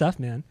 cool stuff,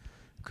 man.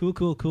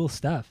 Cool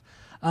stuff.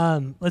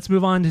 Let's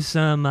move on to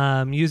some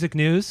music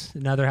news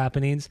and other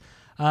happenings.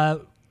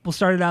 We'll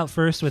start it out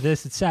first with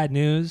this. It's sad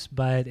news,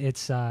 but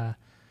it's, I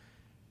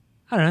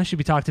don't know, should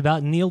be talked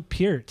about. Neil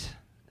Peart,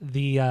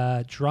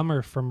 the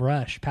drummer from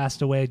Rush,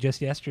 passed away just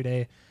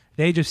yesterday. At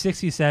the age of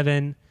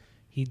 67,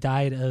 he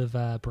died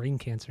of brain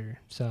cancer.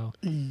 So,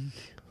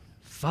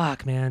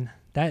 fuck, man.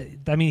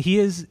 He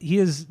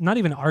is not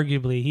even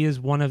arguably, he is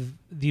one of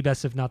the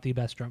best, if not the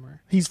best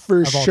drummer. He's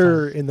for of all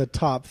sure time. in the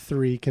top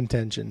 3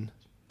 contention.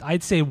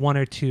 I'd say 1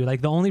 or 2.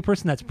 Like the only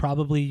person that's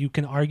probably you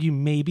can argue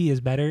maybe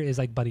is better is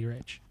like Buddy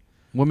Rich.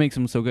 What makes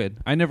him so good?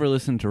 I never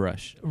listened to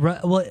Rush.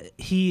 Well,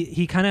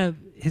 he kind of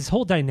his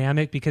whole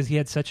dynamic, because he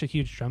had such a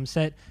huge drum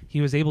set,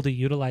 he was able to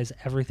utilize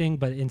everything,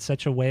 but in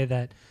such a way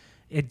that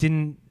it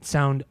didn't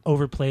sound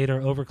overplayed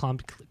or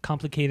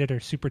complicated or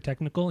super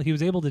technical. He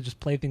was able to just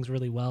play things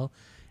really well,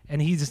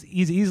 and he's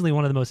easily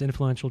one of the most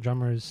influential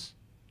drummers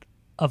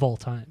of all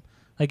time.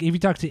 Like if you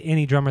talk to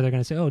any drummer, they're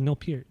going to say, "Oh, Neil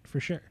Peart for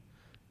sure,"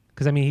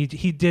 because I mean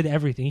he did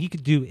everything. He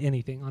could do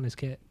anything on his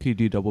kit. Can you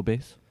do double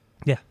bass?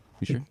 Yeah,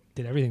 You sure? He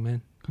did everything,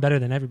 man. Better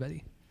than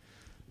everybody.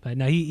 But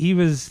no,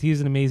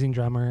 he's an amazing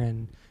drummer,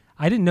 and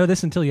I didn't know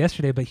this until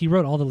yesterday, but he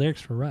wrote all the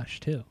lyrics for Rush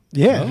too.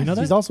 Yeah, Did you know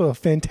that? he's also a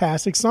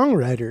fantastic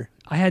songwriter.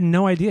 I had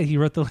no idea he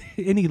wrote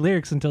any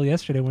lyrics until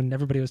yesterday when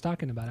everybody was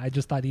talking about it. I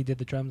just thought he did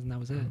the drums and that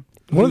was it.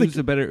 Who's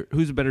a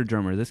better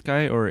drummer, this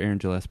guy or Aaron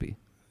Gillespie?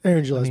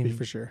 Aaron Gillespie mean-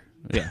 for sure.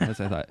 Yeah, that's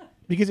what I thought.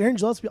 Because Aaron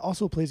Gillespie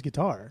also plays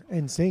guitar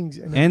and sings.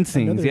 And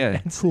sings, another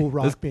yeah. Cool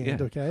rock This- band,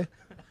 yeah. okay?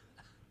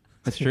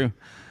 That's true.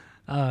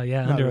 Oh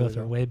yeah, Not Under really, Oath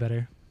are though. way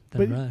better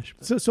than Rush.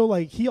 So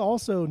like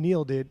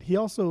Neil did, he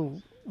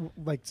also,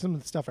 like some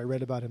of the stuff I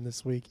read about him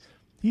this week,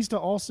 he used to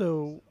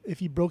also, if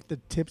he broke the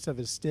tips of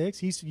his sticks,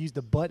 he used to use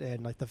the butt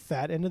end, like the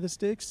fat end of the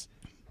sticks.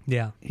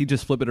 Yeah, He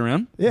just flip it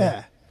around?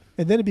 Yeah.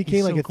 And then it became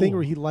He's like so a thing cool.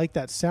 where he liked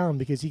that sound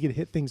because he could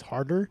hit things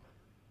harder.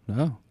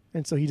 No.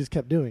 And so he just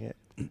kept doing it.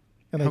 And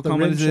like How the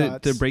common rim is it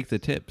shots, to break the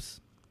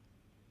tips?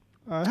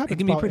 Happens, It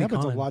can be pretty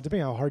happens common. a lot,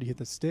 depending on how hard you hit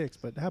the sticks,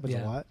 but it happens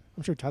Yeah. a lot.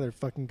 I'm sure Tyler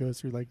fucking goes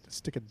through like a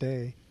stick a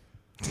day.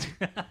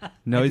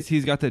 No,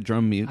 he's got the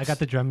drum mutes. I got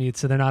the drum mutes,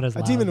 so they're not as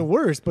That's loud. even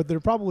worse, but they're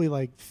probably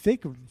like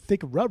thick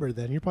rubber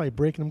then. You're probably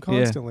breaking them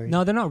Yeah. constantly.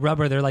 No, they're not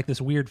rubber. They're like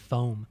this weird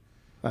foam.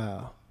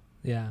 Oh.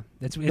 Yeah,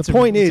 it's The a-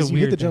 point it's a is, you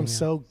hit weird the drum thing, yeah.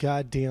 so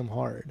goddamn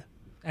hard.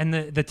 And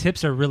the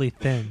tips are really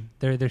thin.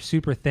 They're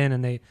super thin,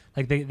 and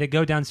they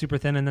go down super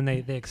thin, and then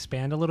they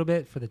expand a little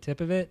bit for the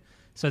tip of it.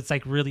 So it's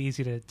like really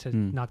easy to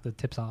knock the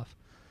tips off.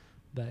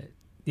 But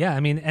yeah, I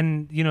mean,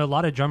 and you know, a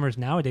lot of drummers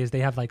nowadays, they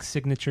have like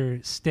signature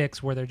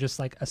sticks where they're just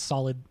like a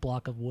solid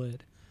block of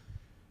wood.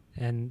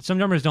 And some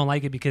drummers don't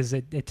like it because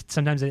it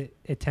sometimes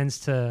it tends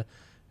to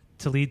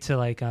lead to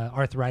like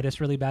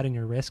arthritis really bad in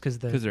your wrist because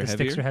the they're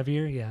sticks are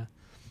heavier. Yeah.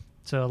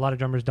 So a lot of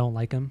drummers don't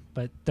like them,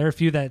 but there are a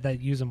few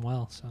that use them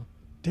well. So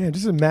Damn,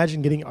 just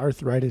imagine getting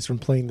arthritis from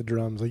playing the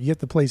drums. Like you have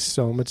to play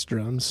so much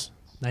drums.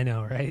 I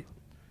know, right?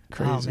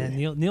 Crazy. Oh man,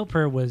 Neil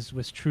Peart was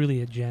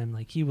truly a gem.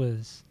 Like he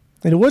was.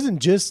 And it wasn't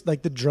just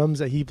like the drums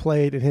that he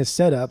played in his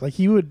setup. Like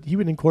he would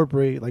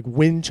incorporate like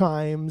wind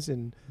chimes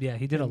and Yeah,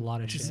 he did a and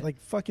lot of just shit. like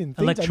fucking things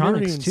I've never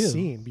Electronics, even too.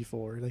 seen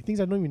before. Like things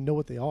I don't even know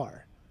what they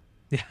are.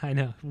 Yeah, I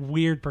know.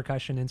 Weird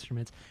percussion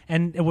instruments.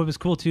 And what was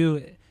cool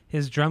too,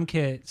 his drum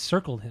kit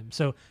circled him,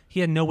 so he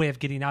had no way of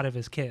getting out of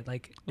his kit.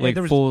 Like like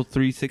there was full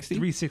 360?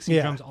 360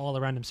 Yeah. drums all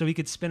around him, so he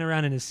could spin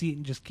around in his seat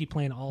and just keep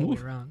playing all the way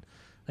around.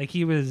 Like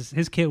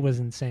his kit was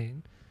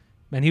insane,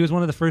 and he was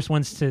one of the first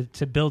ones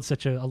to build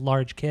such a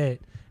large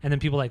kit. And then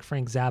people like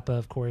Frank Zappa,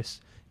 of course,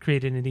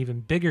 created an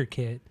even bigger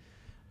kit.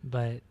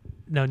 But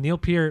no, Neil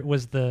Peart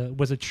was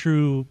a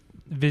true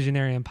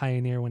visionary and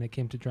pioneer when it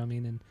came to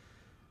drumming, and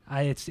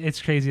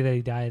it's crazy that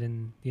he died.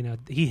 And you know,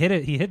 he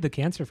hid the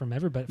cancer from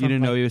everybody. You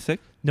didn't know he was sick?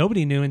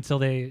 Nobody knew until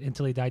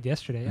he died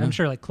yesterday. Yeah. I'm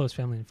sure like close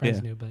family and friends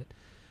Yeah. knew, but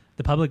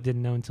the public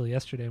didn't know until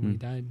yesterday when he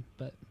died.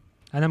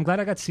 And I'm glad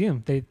I got to see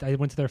him. I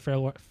went to their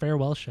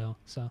farewell show,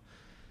 so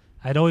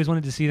I'd always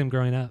wanted to see them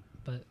growing up,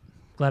 but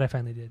glad I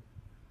finally did.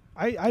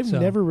 I've So-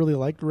 never really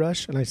liked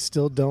Rush, and I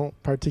still don't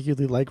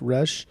particularly like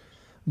Rush,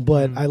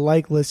 but I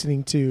like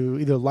listening to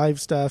either live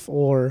stuff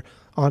or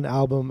on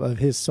album of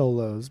his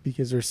solos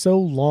because they're so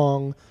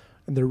long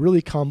and they're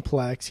really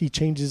complex. He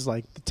changes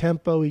like the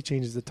tempo, he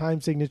changes the time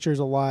signatures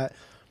a lot,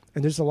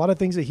 and there's a lot of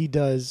things that he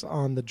does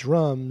on the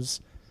drums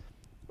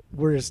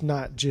where it's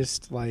not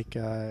just like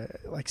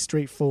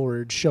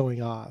straightforward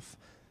showing off.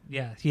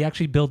 Yeah, he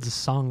actually builds the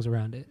songs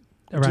around it.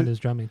 around his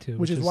drumming too,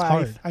 which is why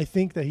hard. I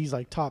think that he's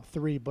like top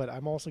 3. But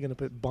I'm also going to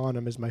put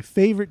Bonham as my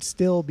favorite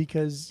still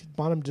because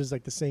Bonham does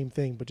like the same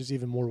thing, but just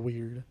even more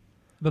weird.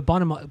 But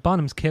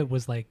Bonham's kit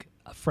was like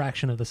a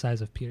fraction of the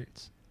size of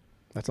Peart's.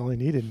 That's all he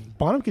needed.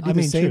 Bonham could do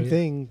the same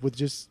thing with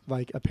just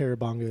like a pair of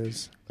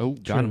bongos. Oh,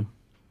 got him.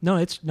 No,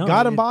 it's no.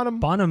 Got him, Bonham.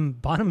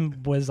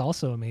 Bonham was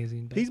also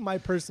amazing. But, He's my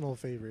personal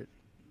favorite.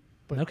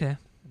 But, okay.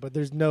 But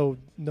there's no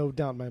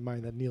doubt in my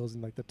mind that Neil's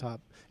in like the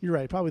top. You're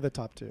right, probably the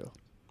top 2.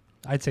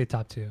 I'd say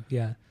top 2.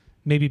 Yeah,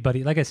 maybe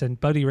Buddy. Like I said,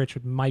 Buddy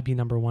Rich might be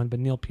number 1, but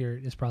Neil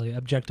Peart is probably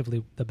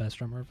objectively the best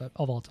drummer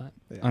of all time.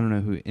 Yeah. I don't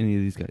know who any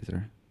of these guys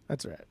are.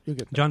 That's right. You'll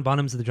get that. John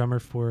Bonham's the drummer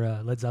for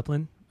Led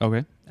Zeppelin.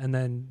 Okay. And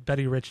then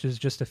Buddy Rich is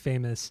just a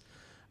famous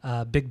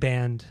big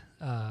band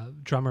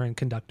drummer and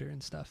conductor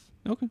and stuff.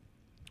 Okay.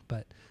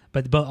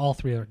 But all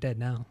 3 are dead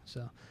now,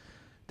 so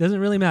doesn't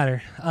really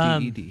matter.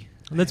 DED.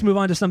 Let's move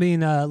on to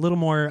something a little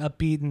more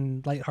upbeat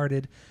and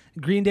lighthearted.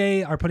 Green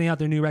Day are putting out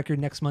their new record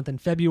next month in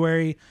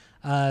February.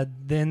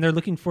 Then they're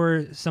looking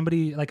for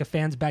somebody like a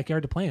fan's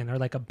backyard to play in, or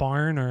like a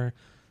barn or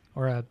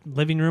a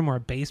living room or a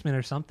basement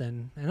or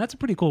something. And that's a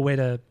pretty cool way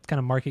to kind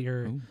of market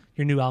your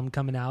new album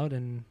coming out.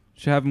 And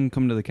should have them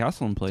come to the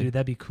castle and play. Dude,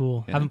 that'd be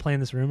cool. Yeah. Have them play in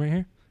this room right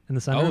here in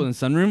the sunroom. Oh, in the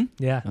sunroom?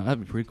 Yeah. Oh,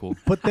 that'd be pretty cool.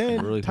 But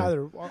then, Really cool.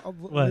 Tyler,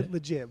 What?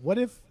 legit, what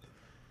if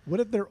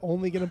they're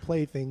only going to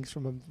play things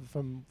from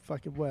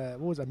fucking what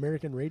was it,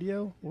 American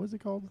Radio? What was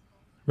it called?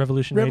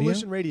 Revolution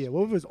Radio.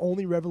 What if it was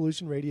only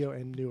Revolution Radio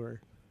and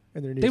newer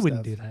and their new They stuff?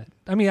 wouldn't do that.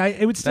 I mean,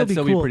 it would still That'd be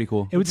still cool. be pretty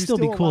cool. It would still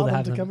be cool allow to them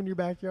have them come in your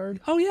backyard.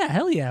 Oh yeah,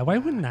 hell yeah! Why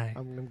wouldn't I?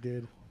 I'm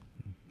good.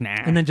 Nah.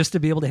 And then just to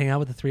be able to hang out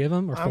with the 3 of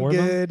them or 4 I'm of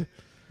them. good.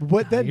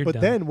 What then? you're But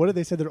dumb. then, what if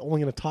they said they're only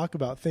going to talk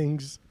about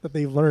things that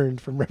they've learned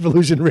from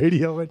Revolution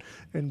Radio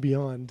and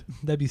beyond?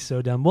 That'd be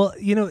so dumb. Well,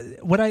 you know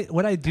what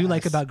I do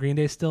like Yes. about Green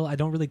Day still. I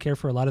don't really care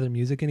for a lot of their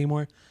music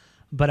anymore,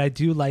 but I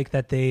do like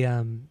that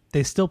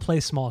they still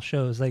play small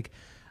shows. Like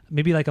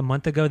maybe like a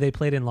month ago, they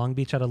played in Long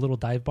Beach at a little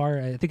dive bar.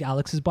 I think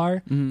Alex's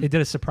bar. Mhm. They did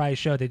a surprise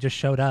show. They just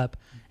showed up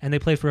and they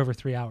played for over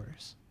 3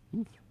 hours.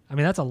 I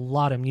mean, that's a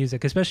lot of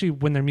music, especially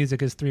when their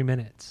music is 3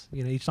 minutes.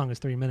 You know, each song is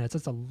 3 minutes.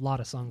 That's a lot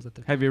of songs that.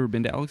 Have you ever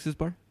been to Alex's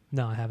bar?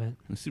 No, I haven't.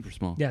 It's super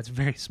small. Yeah, it's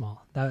very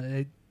small.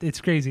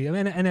 It's crazy. I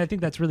mean, and I think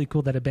that's really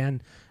cool that a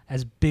band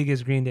as big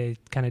as Green Day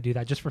kind of do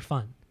that just for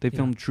fun. They you know?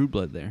 filmed True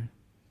Blood there.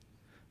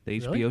 The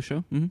Really? HBO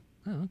show?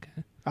 Mm-hmm. Oh,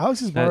 okay.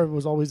 Alex's bar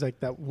was always like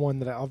that one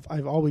that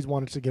I've always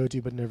wanted to go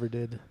to but never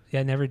did.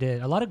 Yeah, I never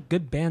did. A lot of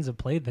good bands have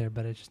played there,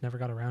 but I just never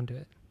got around to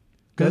it.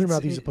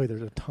 Guttermouth used to play there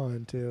a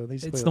ton too. They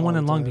used to It's play the a one lot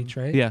in of Long time. Beach,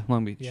 right? Yeah,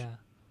 Long Beach. Yeah.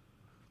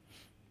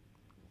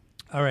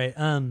 All right.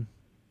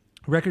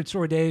 Record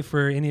Store Day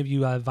for any of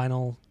you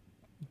vinyl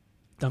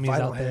dummies Vinyl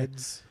out there.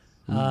 heads.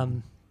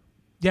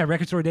 Yeah,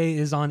 Record Store Day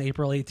is on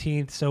April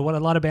 18th. So what a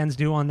lot of bands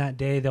do on that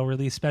day, they'll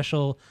release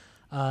special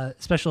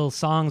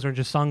songs or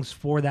just songs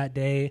for that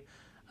day.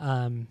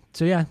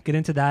 So yeah, get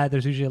into that.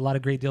 There's usually a lot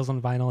of great deals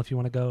on vinyl if you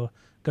want to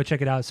go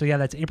check it out. So yeah,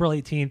 that's April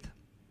 18th,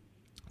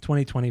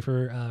 2020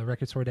 for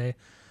Record Store Day.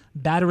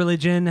 Bad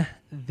Religion,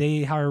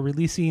 they are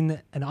releasing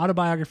an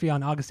autobiography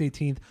on August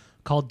 18th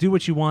called Do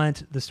What You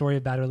Want, the story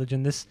of Bad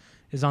Religion. This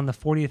is on the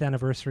 40th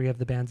anniversary of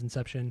the band's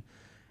inception.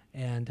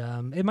 And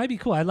it might be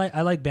cool. I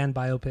like band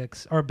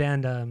biopics or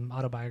band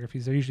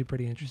autobiographies. They're usually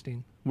pretty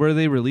interesting. Where are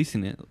they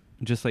releasing it?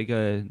 Just like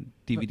a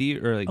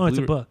DVD or like? Oh, it's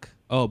a Blu-ray? book.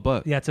 Oh, a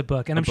book. Yeah, it's a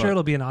book, and A I'm sure book.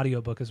 it'll be an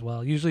audiobook as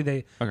well. Usually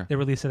they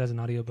release it as an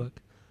audiobook,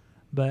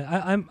 but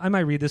I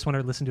might read this one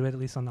or listen to it at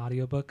least on the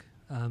audiobook.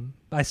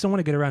 But I still want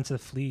to get around to the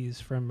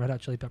Fleas from Red Hot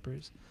Chili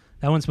Peppers.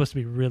 That one's supposed to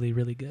be really,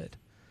 really good.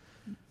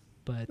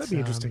 But That'd be an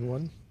interesting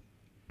one.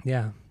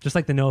 Yeah, just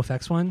like the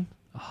NoFX one,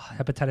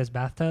 Hepatitis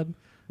Bathtub.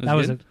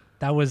 Good?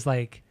 That was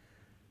like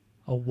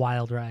a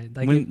wild ride.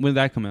 Like when did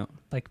that come out?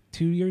 like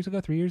 3 years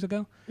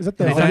ago. Is that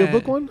the Is that-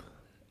 audiobook one?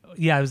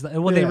 Yeah, it was. They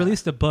Yeah.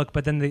 released a book,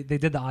 but then they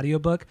did the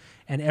audiobook,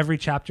 and every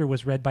chapter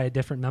was read by a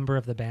different member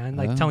of the band,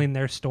 like Oh. telling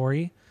their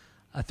story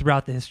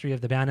throughout the history of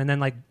the band. And then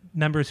like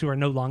members who are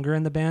no longer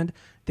in the band,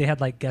 they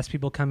had like guest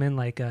people come in,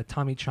 like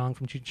Tommy Chong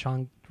from Cheech and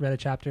Chong read a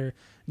chapter,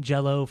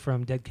 Jello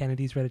from Dead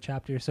Kennedys read a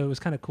chapter. So it was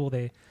kind of cool.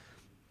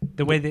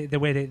 The way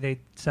they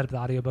set up the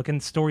audiobook,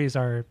 and stories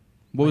are.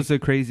 What was the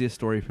craziest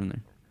story from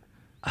there?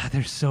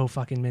 There's so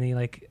fucking many.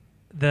 Like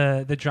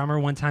the drummer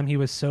one time, he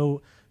was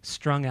so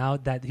strung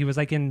out that he was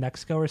like in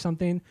Mexico or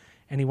something,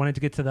 and he wanted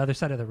to get to the other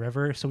side of the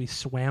river, so he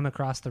swam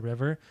across the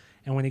river.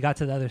 And when he got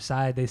to the other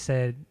side, they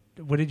said,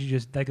 "What did you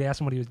just?" Like they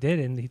asked him what he did,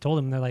 and he told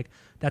them, they're like,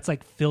 "That's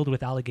like filled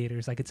with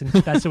alligators. Like it's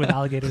infested with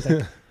alligators.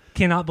 Like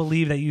cannot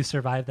believe that you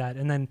survived that."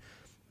 And then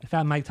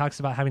Fat Mike talks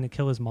about having to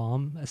kill his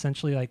mom,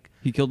 essentially, like.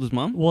 He killed his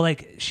mom? Well,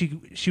 like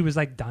she was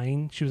like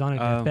dying. She was on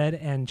her Oh. deathbed,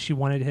 and she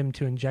wanted him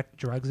to inject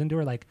drugs into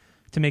her, like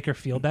to make her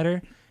feel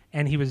better.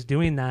 And he was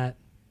doing that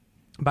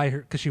by her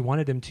because she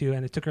wanted him to,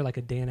 and it took her like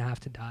a day and a half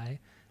to die.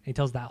 And he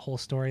tells that whole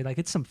story. Like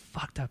it's some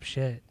fucked up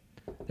shit.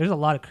 There's a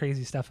lot of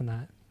crazy stuff in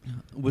that.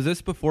 Was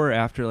this before or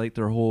after like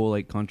their whole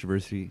like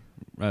controversy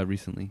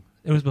recently?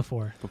 It was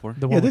before. Before?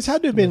 The Yeah, one this with-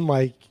 had to have been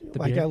like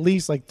beard? at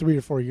least like 3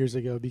 or 4 years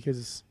ago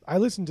because I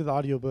listened to the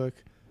audiobook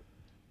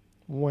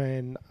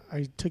when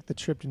I took the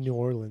trip to New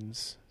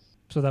Orleans.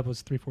 So that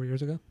was 3-4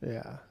 years ago.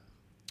 Yeah.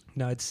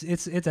 No, it's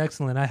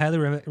excellent. I highly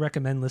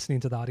recommend listening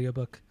to the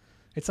audiobook.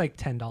 It's like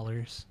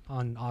 $10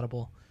 on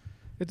Audible.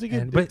 It's a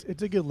good, And- but-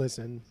 it's a good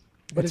listen.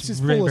 But it's It's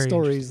just very, full of very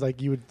stories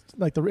like you would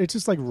like it's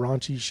just like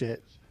raunchy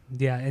shit.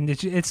 Yeah, and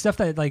it's stuff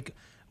that like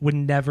would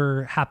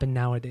never happen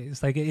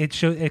nowadays. Like it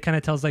kind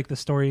of tells like the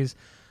stories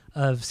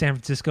of San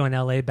Francisco and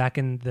LA back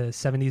in the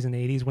 70s and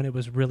 80s when it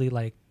was really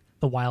like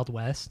the Wild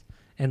West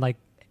and like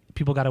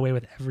people got away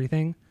with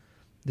everything.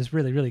 There's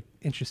really, really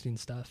interesting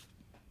stuff.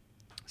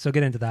 So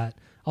get into that.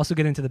 Also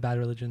get into the Bad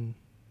Religion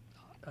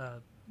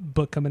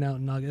book coming out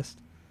in August.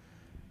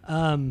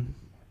 Tom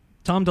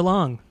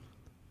DeLonge.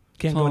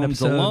 Can't go an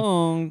episode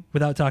DeLonge.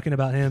 without talking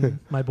about him,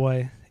 my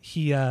boy.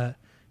 He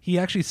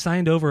actually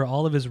signed over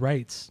all of his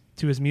rights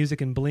to his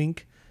music in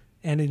Blink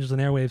and Angels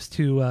and Airwaves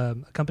to a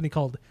company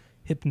called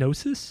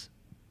Hypnosis.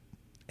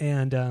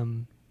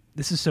 And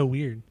this is so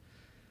weird.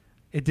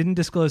 It didn't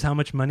disclose how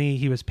much money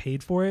he was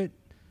paid for it,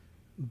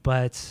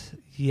 but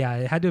yeah,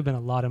 it had to have been a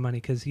lot of money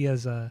because he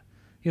has a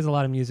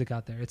lot of music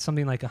out there. It's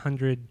something like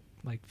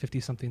 50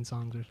 something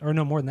songs or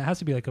no more than that. It has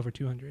to be like over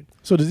 200.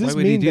 So does this Why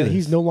would he mean do that this?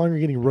 he's no longer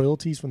getting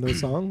royalties from those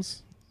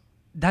songs?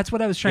 That's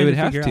what I was They trying would to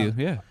have figure to, out.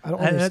 yeah. I don't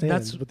That's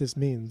understand what this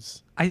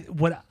means.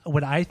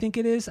 What I think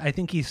it is, I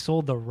think he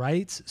sold the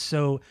rights,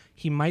 so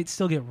he might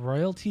still get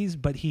royalties,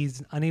 but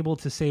he's unable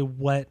to say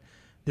what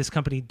this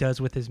company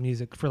does with his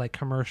music for like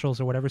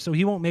commercials or whatever. So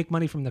he won't make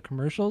money from the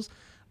commercials,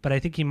 but I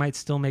think he might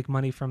still make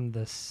money from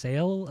the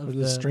sale of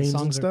The streams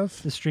songs and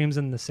stuff? the streams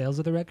and the sales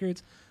of the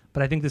records.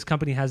 But I think this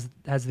company has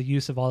the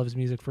use of all of his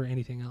music for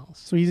anything else.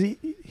 So he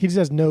just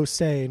has no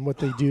say in what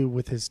they do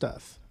with his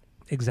stuff.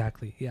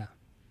 Exactly. Yeah.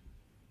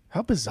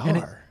 How bizarre.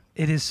 And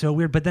it is so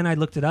weird. But then I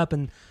looked it up,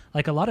 and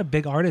like a lot of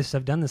big artists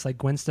have done this. Like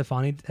Gwen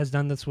Stefani has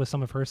done this with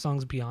some of her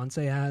songs.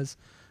 Beyonce has.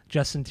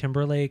 Justin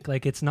Timberlake.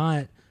 Like it's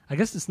not. I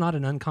guess it's not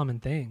an uncommon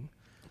thing.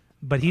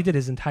 But he did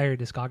his entire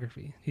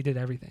discography. He did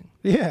everything.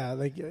 Yeah,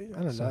 like I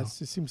don't know. So- It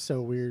just seems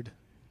so weird.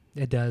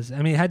 It does.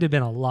 I mean, it had to have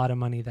been a lot of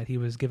money that he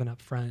was giving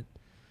up front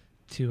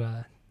to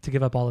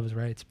give up all of his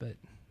rights. But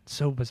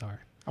so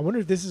bizarre. I wonder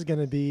if this is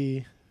going to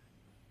be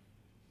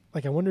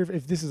like. I wonder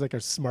if this is like a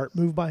smart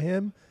move by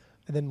him,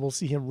 and then we'll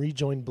see him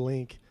rejoin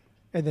Blink,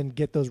 and then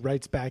get those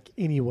rights back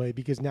anyway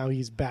because now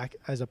he's back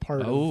as a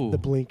part Oh. of the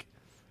Blink.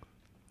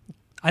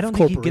 I don't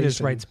think he'd get his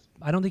Corporation. rights.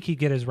 I don't think he'd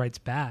get his rights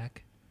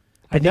back.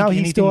 But I think now he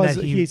anything still has.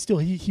 that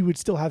He would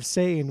still have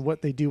say in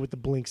what they do with the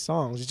Blink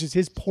songs. It's just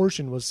his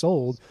portion was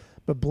sold,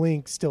 but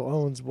Blink still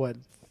owns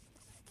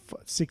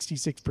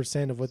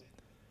 66% of what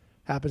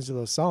happens to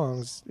those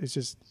songs. It's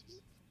just,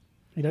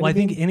 you know. Well, what I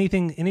I mean?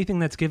 think anything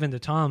that's given to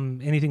Tom,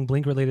 anything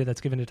Blink related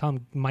that's given to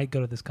Tom, might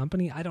go to this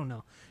company. I don't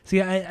know. See,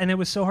 and it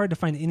was so hard to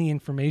find any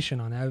information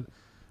on it.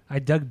 I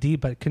dug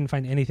deep, but couldn't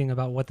find anything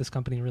about what this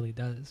company really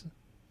does.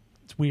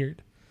 It's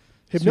weird.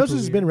 Hypnosis Super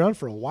has weird. been around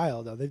for a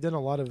while though. They've done a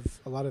lot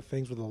of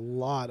things with a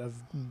lot of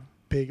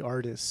big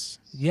artists.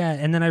 Yeah,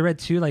 and then I read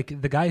too,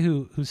 like the guy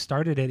who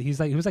started it. He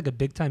was like a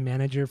big time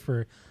manager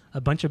for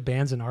a bunch of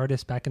bands and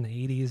artists back in the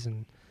 '80s,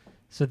 and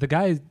so the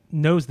guy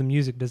knows the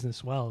music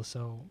business well.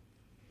 So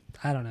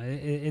I don't know.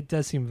 It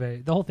does seem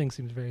the whole thing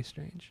seems very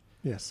strange.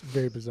 Yes,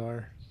 very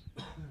bizarre.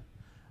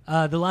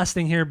 The last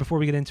thing here before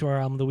we get into our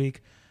album of the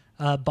week,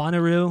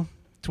 Bonnaroo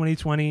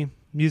 2020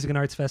 Music and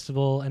Arts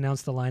Festival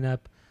announced the lineup.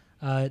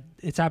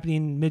 It's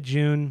happening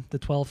mid-June, the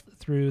 12th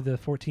through the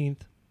 14th.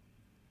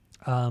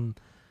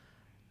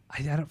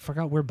 I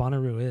forgot where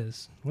Bonnaroo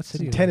is. What It's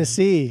city? in is it?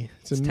 Tennessee.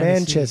 It's in It's Tennessee.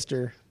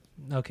 Manchester.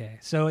 Okay,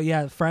 so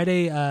yeah,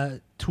 Friday,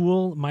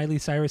 Tool, Miley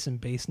Cyrus,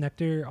 and Bass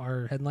Nectar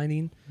are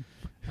headlining.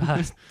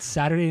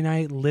 Saturday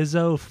night,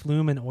 Lizzo,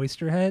 Flume, and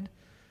Oysterhead.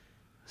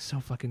 So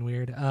fucking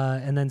weird.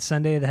 And then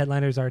Sunday, the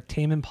headliners are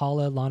Tame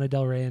Impala, Lana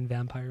Del Rey, and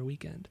Vampire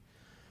Weekend,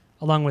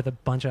 along with a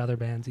bunch of other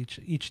bands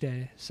each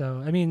day.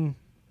 So I mean,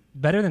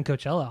 better than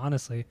Coachella,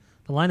 honestly.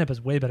 The lineup is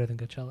way better than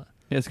Coachella.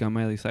 Yeah, it's got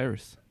Miley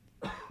Cyrus.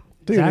 Dude,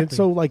 Exactly. and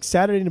so like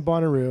Saturday in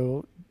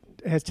Bonnaroo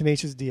has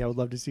Tenacious D. I would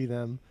love to see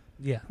them.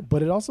 Yeah.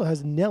 But it also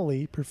has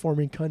Nelly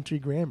performing Country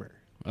Grammar.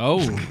 Oh,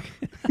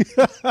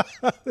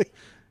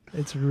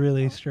 It's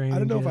really strange. I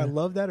don't know if I yeah.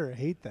 love that or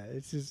hate that.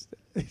 It's just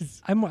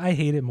I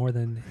hate it more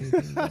than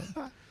anything.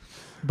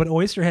 But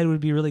Oysterhead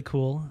would be really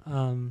cool.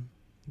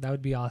 That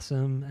would be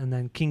awesome. And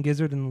then King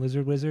Gizzard and the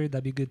Lizard Wizard,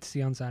 that'd be good to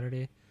see on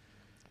Saturday.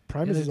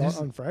 Primus Yeah, is there's-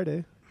 on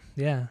Friday.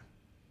 Yeah.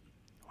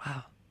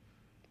 Wow.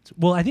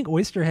 Well, I think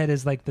Oysterhead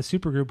is like the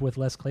supergroup with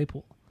Les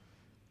Claypool.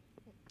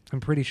 I'm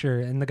pretty sure.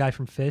 And the guy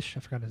from Fish, I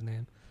forgot his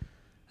name.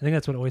 I think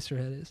that's what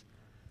Oysterhead is.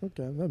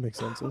 Okay, that makes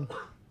sense.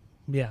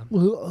 Yeah.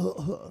 Then.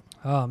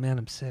 Oh, man,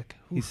 I'm sick.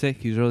 Ooh, he's sick.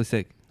 He's really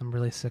sick. I'm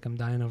really sick. I'm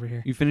dying over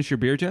here. You finished your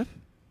beer, Jeff?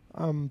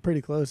 I'm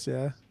pretty close,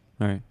 yeah.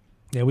 All right.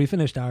 Yeah, we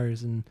finished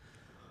ours, and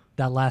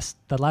that last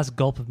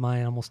gulp of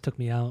mine almost took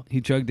me out.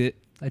 He chugged it.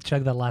 I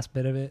chugged that last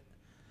bit of it.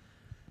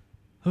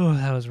 Oh,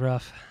 that was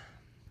rough.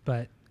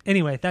 But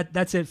anyway,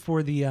 that's it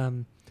for the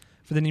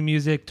new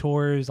music,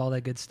 tours, all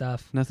that good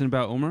stuff. Nothing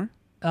about Omar?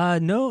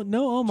 No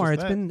Omar.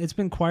 Just that. It's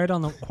been quiet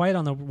on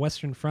the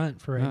Western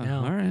Front for right Oh,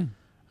 now. all right.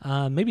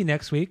 Maybe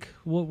next week.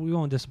 We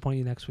won't disappoint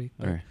you next week.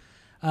 All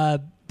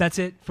right. That's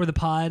it for the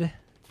pod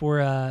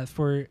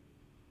for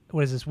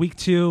what is this, week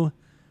 2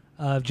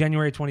 of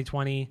January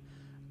 2020.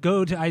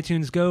 Go to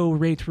iTunes, go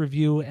rate,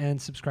 review,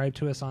 and subscribe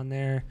to us on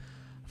there.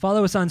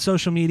 Follow us on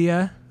social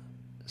media.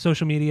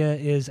 Social media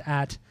is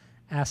at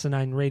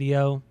Asinine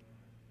Radio.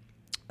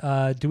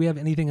 Do we have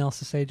anything else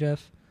to say,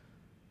 Jeff?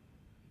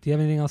 Do you have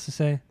anything else to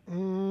say?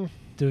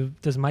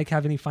 Does Mike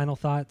have any final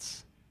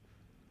thoughts?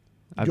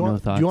 I have no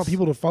thoughts. Do you want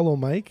people to follow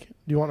Mike?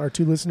 Do you want our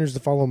 2 listeners to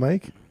follow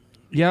Mike?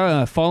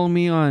 Yeah, follow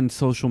me on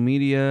social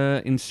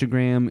media,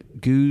 Instagram,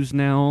 Goose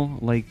Now,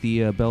 like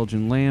the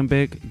Belgian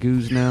lambic,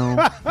 Goose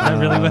Now.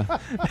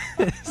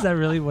 Is that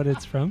really what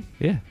it's from?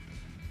 Yeah.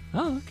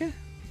 Oh, okay.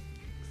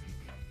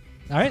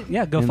 All right,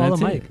 yeah, go And follow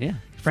that's Mike. it, yeah.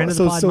 Friend of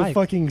the pod, Mike.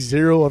 Fucking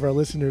 0 of our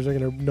listeners are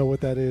going to know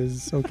what that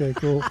is. Okay,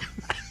 cool.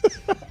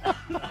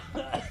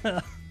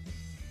 All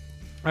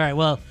right,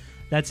 well,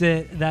 that's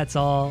it. That's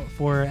all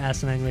for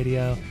Asinine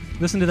Radio.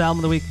 Listen to the album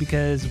of the week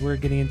because we're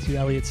getting into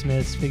Elliott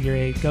Smith's Figure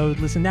 8. Go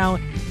listen now,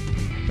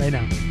 right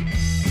now.